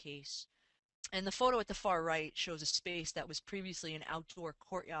was not the case. And the photo at the far right shows a space that was previously an outdoor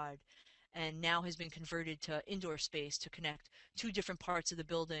courtyard and now has been converted to indoor space to connect two different parts of the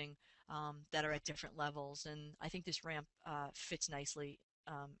building that are at different levels. And I think this ramp fits nicely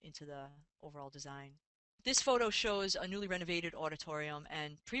into the overall design. This photo shows a newly renovated auditorium,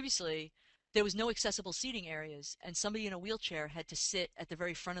 and previously there was no accessible seating areas, and somebody in a wheelchair had to sit at the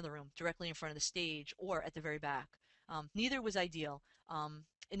very front of the room, directly in front of the stage, or at the very back. Neither was ideal.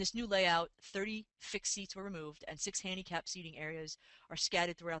 In this new layout, 30 fixed seats were removed, and 6 handicap seating areas are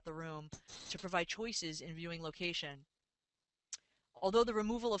scattered throughout the room to provide choices in viewing location. Although the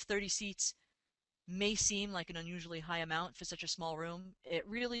removal of 30 seats may seem like an unusually high amount for such a small room, it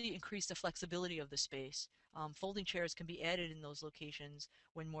really increased the flexibility of the space. Folding chairs can be added in those locations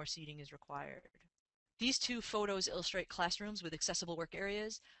when more seating is required. These two photos illustrate classrooms with accessible work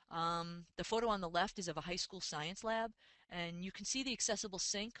areas. The photo on the left is of a high school science lab, and you can see the accessible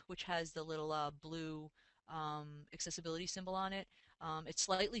sink, which has the little blue accessibility symbol on it. It's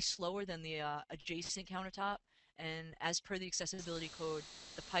slightly slower than the adjacent countertop, and as per the accessibility code,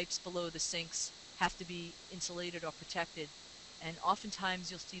 the pipes below the sinks have to be insulated or protected, and oftentimes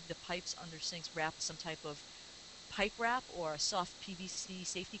you'll see the pipes under sinks wrapped some type of pipe wrap or a soft PVC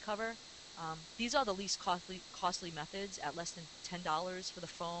safety cover. These are the least costly methods at less than $10 for the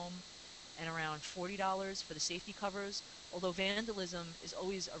foam and around $40 for the safety covers, although vandalism is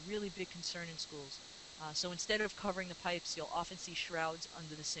always a really big concern in schools. So instead of covering the pipes, you'll often see shrouds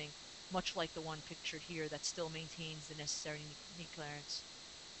under the sink, much like the one pictured here that still maintains the necessary knee clearance.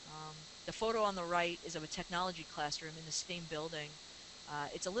 The photo on the right is of a technology classroom in the same building.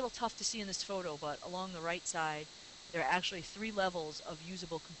 It's a little tough to see in this photo, but along the right side, there are actually 3 levels of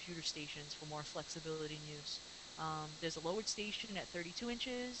usable computer stations for more flexibility and use. There's a lowered station at 32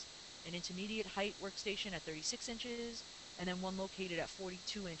 inches, an intermediate height workstation at 36 inches, and then one located at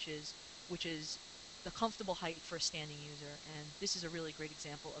 42 inches, which is the comfortable height for a standing user. And this is a really great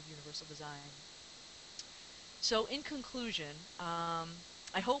example of universal design. So in conclusion,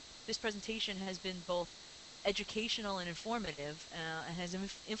 I hope this presentation has been both educational and informative and has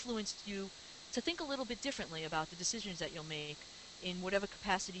influenced you to think a little bit differently about the decisions that you'll make in whatever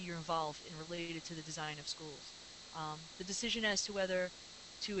capacity you're involved in related to the design of schools. The decision as to whether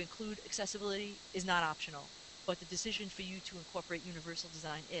to include accessibility is not optional, but the decision for you to incorporate universal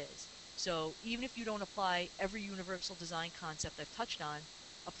design is. So even if you don't apply every universal design concept I've touched on,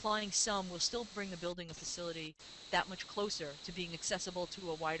 applying some will still bring the building a facility that much closer to being accessible to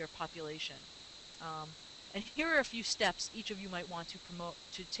a wider population. Um, and here are a few steps each of you might want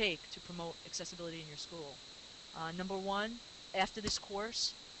to take to promote accessibility in your school. Number one, after this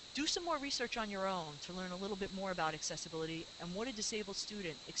course, do some more research on your own to learn a little bit more about accessibility and what a disabled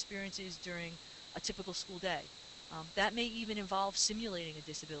student experiences during a typical school day. That may even involve simulating a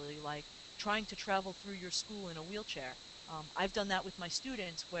disability, like trying to travel through your school in a wheelchair. I've done that with my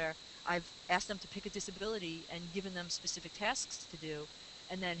students where I've asked them to pick a disability and given them specific tasks to do,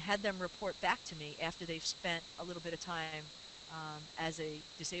 and then had them report back to me after they've spent a little bit of time as a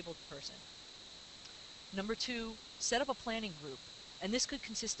disabled person. Number two, set up a planning group. And this could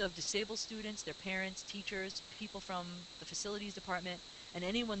consist of disabled students, their parents, teachers, people from the facilities department, and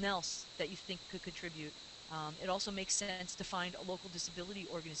anyone else that you think could contribute. It also makes sense to find a local disability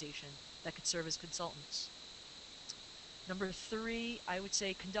organization that could serve as consultants. Number three, I would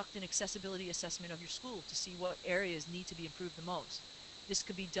say conduct an accessibility assessment of your school to see what areas need to be improved the most. This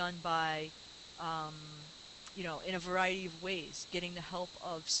could be done by, um, in a variety of ways, getting the help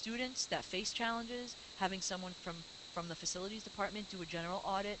of students that face challenges, having someone from the facilities department do a general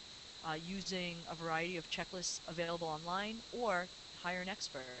audit, using a variety of checklists available online, or hire an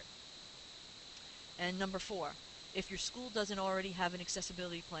expert. And number four, if your school doesn't already have an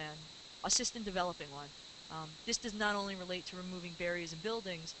accessibility plan, assist in developing one. This does not only relate to removing barriers in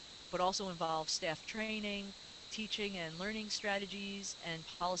buildings, but also involves staff training, teaching and learning strategies, and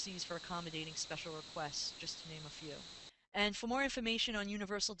policies for accommodating special requests, just to name a few. And for more information on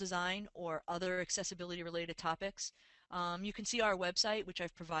universal design or other accessibility related topics, you can see our website, which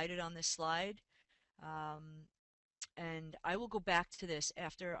I've provided on this slide. Um, and I will go back to this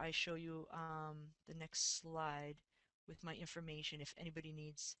after I show you the next slide, with my information if anybody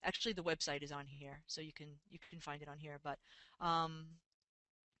needs. Actually, the website is on here, so you can find it on here. But um,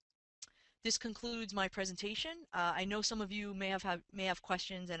 this concludes my presentation. I know some of you may have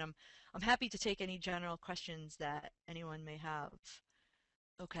questions, and I'm happy to take any general questions that anyone may have.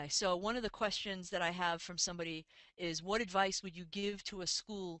 Okay, so one of the questions that I have from somebody is, what advice would you give to a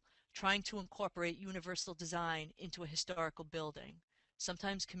school trying to incorporate universal design into a historical building?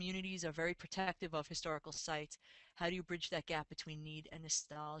 Sometimes communities are very protective of historical sites. How do you bridge that gap between need and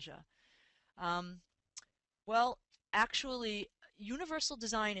nostalgia? Um, well, actually, universal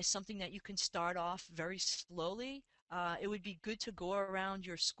design is something that you can start off very slowly. It would be good to go around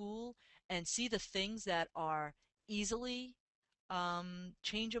your school and see the things that are easily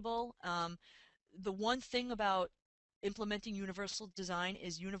changeable. The one thing about implementing universal design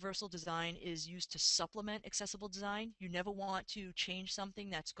is used to supplement accessible design. You never want to change something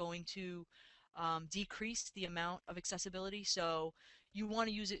that's going to decrease the amount of accessibility. So you want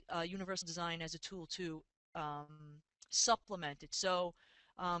to use universal design as a tool to supplement it. So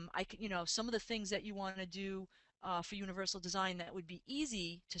some of the things that you want to do for universal design that would be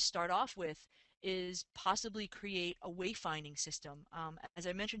easy to start off with is possibly create a wayfinding system. As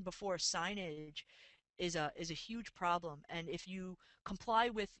I mentioned before, signage is a huge problem, and if you comply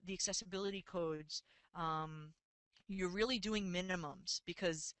with the accessibility codes, um, you're really doing minimums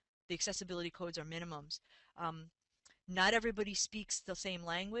because the accessibility codes are minimums. Um, Not everybody speaks the same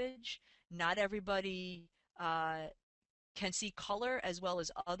language. Not everybody uh, can see color as well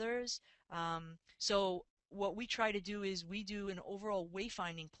as others. So what we try to do is we do an overall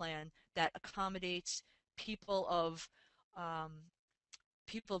wayfinding plan that accommodates people of um,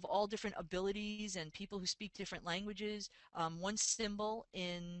 people of all different abilities and people who speak different languages. One symbol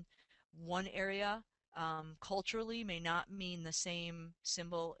in one area culturally may not mean the same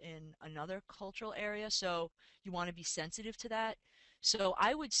symbol in another cultural area, so you want to be sensitive to that. So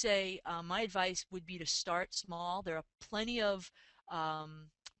I would say my advice would be to start small. There are plenty of um,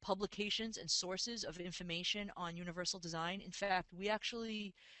 publications and sources of information on universal design. In fact, we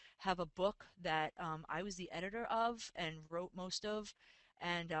actually have a book that I was the editor of and wrote most of,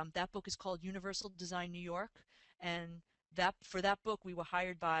 and that book is called Universal Design New York. And that for that book, we were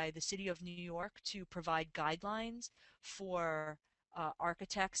hired by the City of New York to provide guidelines for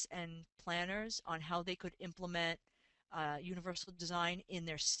architects and planners on how they could implement universal design in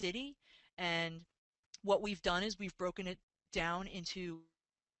their city. And what we've done is we've broken it down into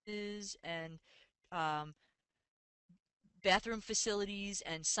and um, bathroom facilities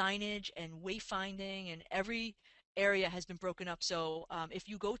and signage and wayfinding, and every area has been broken up. So if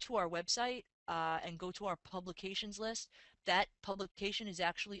you go to our website and go to our publications list, that publication is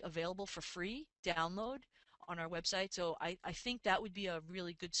actually available for free download on our website. So I think that would be a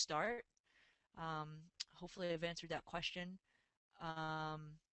really good start. Um, Hopefully I've answered that question.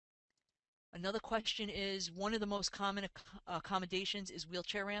 Um, Another question is, one of the most common accommodations is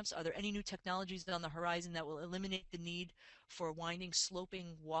wheelchair ramps. Are there any new technologies on the horizon that will eliminate the need for winding,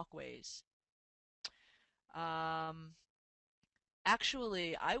 sloping walkways? Um,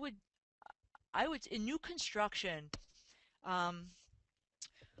 Actually, in new construction, um,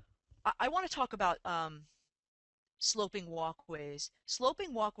 I want to talk about sloping walkways.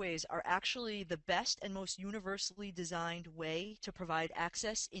 Sloping walkways are actually the best and most universally designed way to provide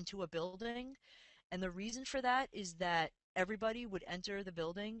access into a building. And the reason for that is that everybody would enter the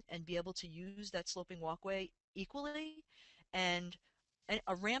building and be able to use that sloping walkway equally. And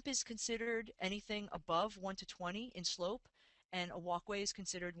a ramp is considered anything above 1 to 20 in slope, and a walkway is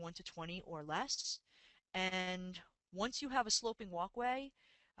considered 1 to 20 or less. And once you have a sloping walkway,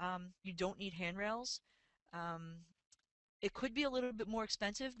 you don't need handrails. Um, it could be a little bit more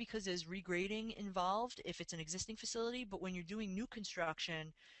expensive because there's regrading involved if it's an existing facility, but when you're doing new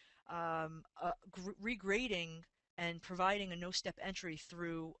construction, regrading and providing a no-step entry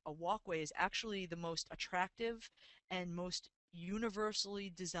through a walkway is actually the most attractive and most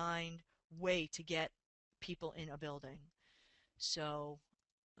universally designed way to get people in a building. So,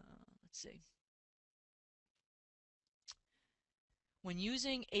 let's see. When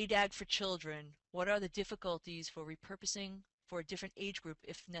using ADAG for children, what are the difficulties for repurposing for a different age group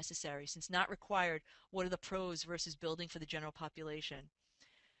if necessary? Since not required, what are the pros versus building for the general population?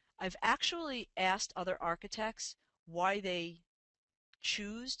 I've actually asked other architects why they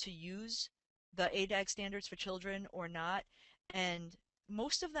choose to use the ADAG standards for children or not, and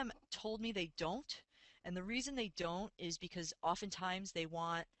most of them told me they don't. And the reason they don't is because oftentimes they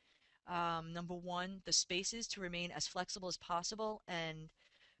want, number one, the spaces to remain as flexible as possible, and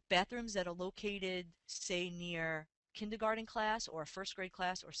bathrooms that are located, say, near kindergarten class or first grade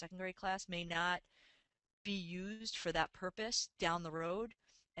class or second grade class may not be used for that purpose down the road.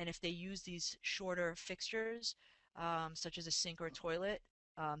 And if they use these shorter fixtures, such as a sink or a toilet,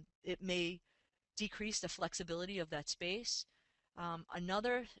 it may decrease the flexibility of that space.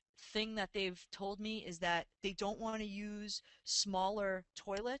 Another thing that they've told me is that they don't want to use smaller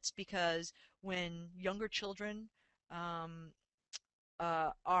toilets because when younger children um,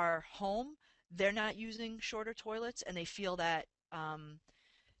 are home, they're not using shorter toilets, and they feel that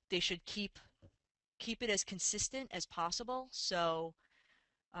they should keep it as consistent as possible. So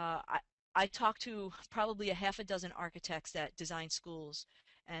uh, I I talked to probably a half a dozen architects that design schools,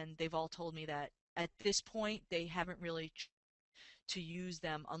 and they've all told me that at this point they haven't really to use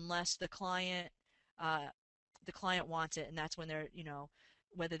them unless uh, the client wants it, and that's when they're,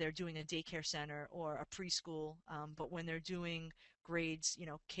 whether they're doing a daycare center or a preschool. But when they're doing grades,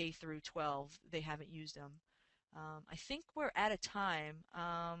 K through 12, they haven't used them. I think we're out of time.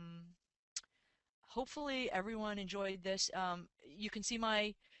 Hopefully everyone enjoyed this. You can see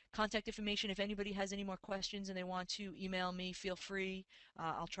my contact information. If anybody has any more questions and they want to email me, feel free.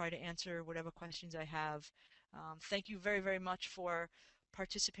 I'll try to answer whatever questions I have. Thank you very, very much for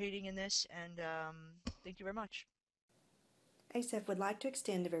participating in this, and thank you very much. ACEF would like to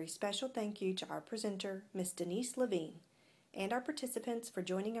extend a very special thank you to our presenter, Ms. Denise Levine, and our participants for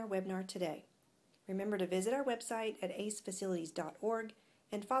joining our webinar today. Remember to visit our website at acefacilities.org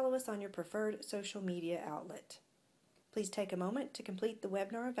and follow us on your preferred social media outlet. Please take a moment to complete the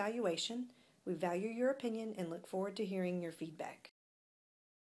webinar evaluation. We value your opinion and look forward to hearing your feedback.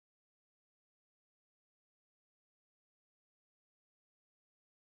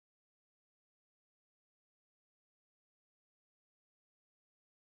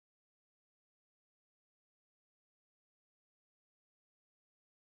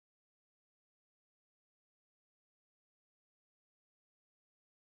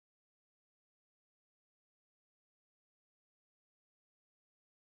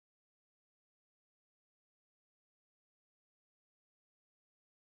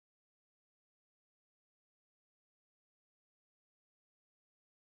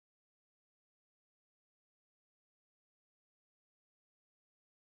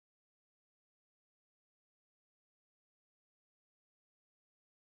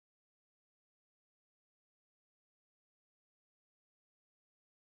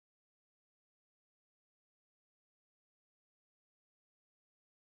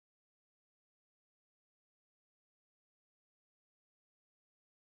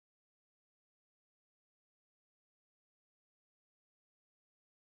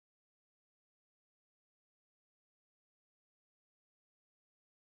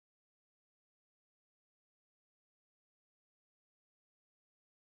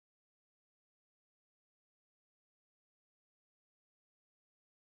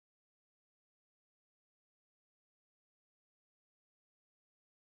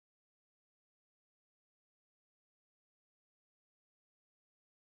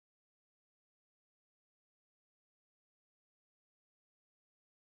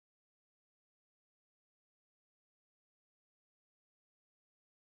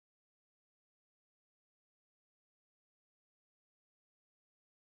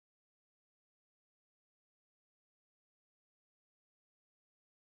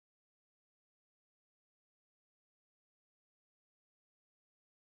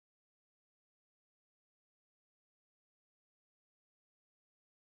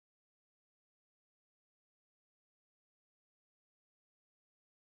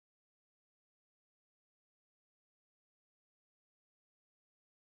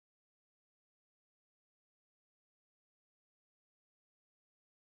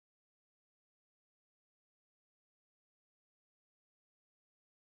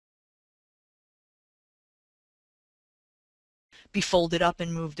 Be folded up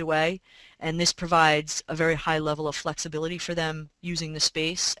and moved away. And this provides a very high level of flexibility for them using the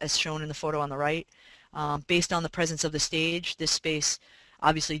space as shown in the photo on the right. Based on the presence of the stage, this space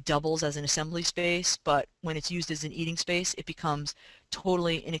obviously doubles as an assembly space, but when it's used as an eating space, it becomes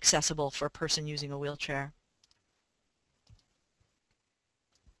totally inaccessible for a person using a wheelchair.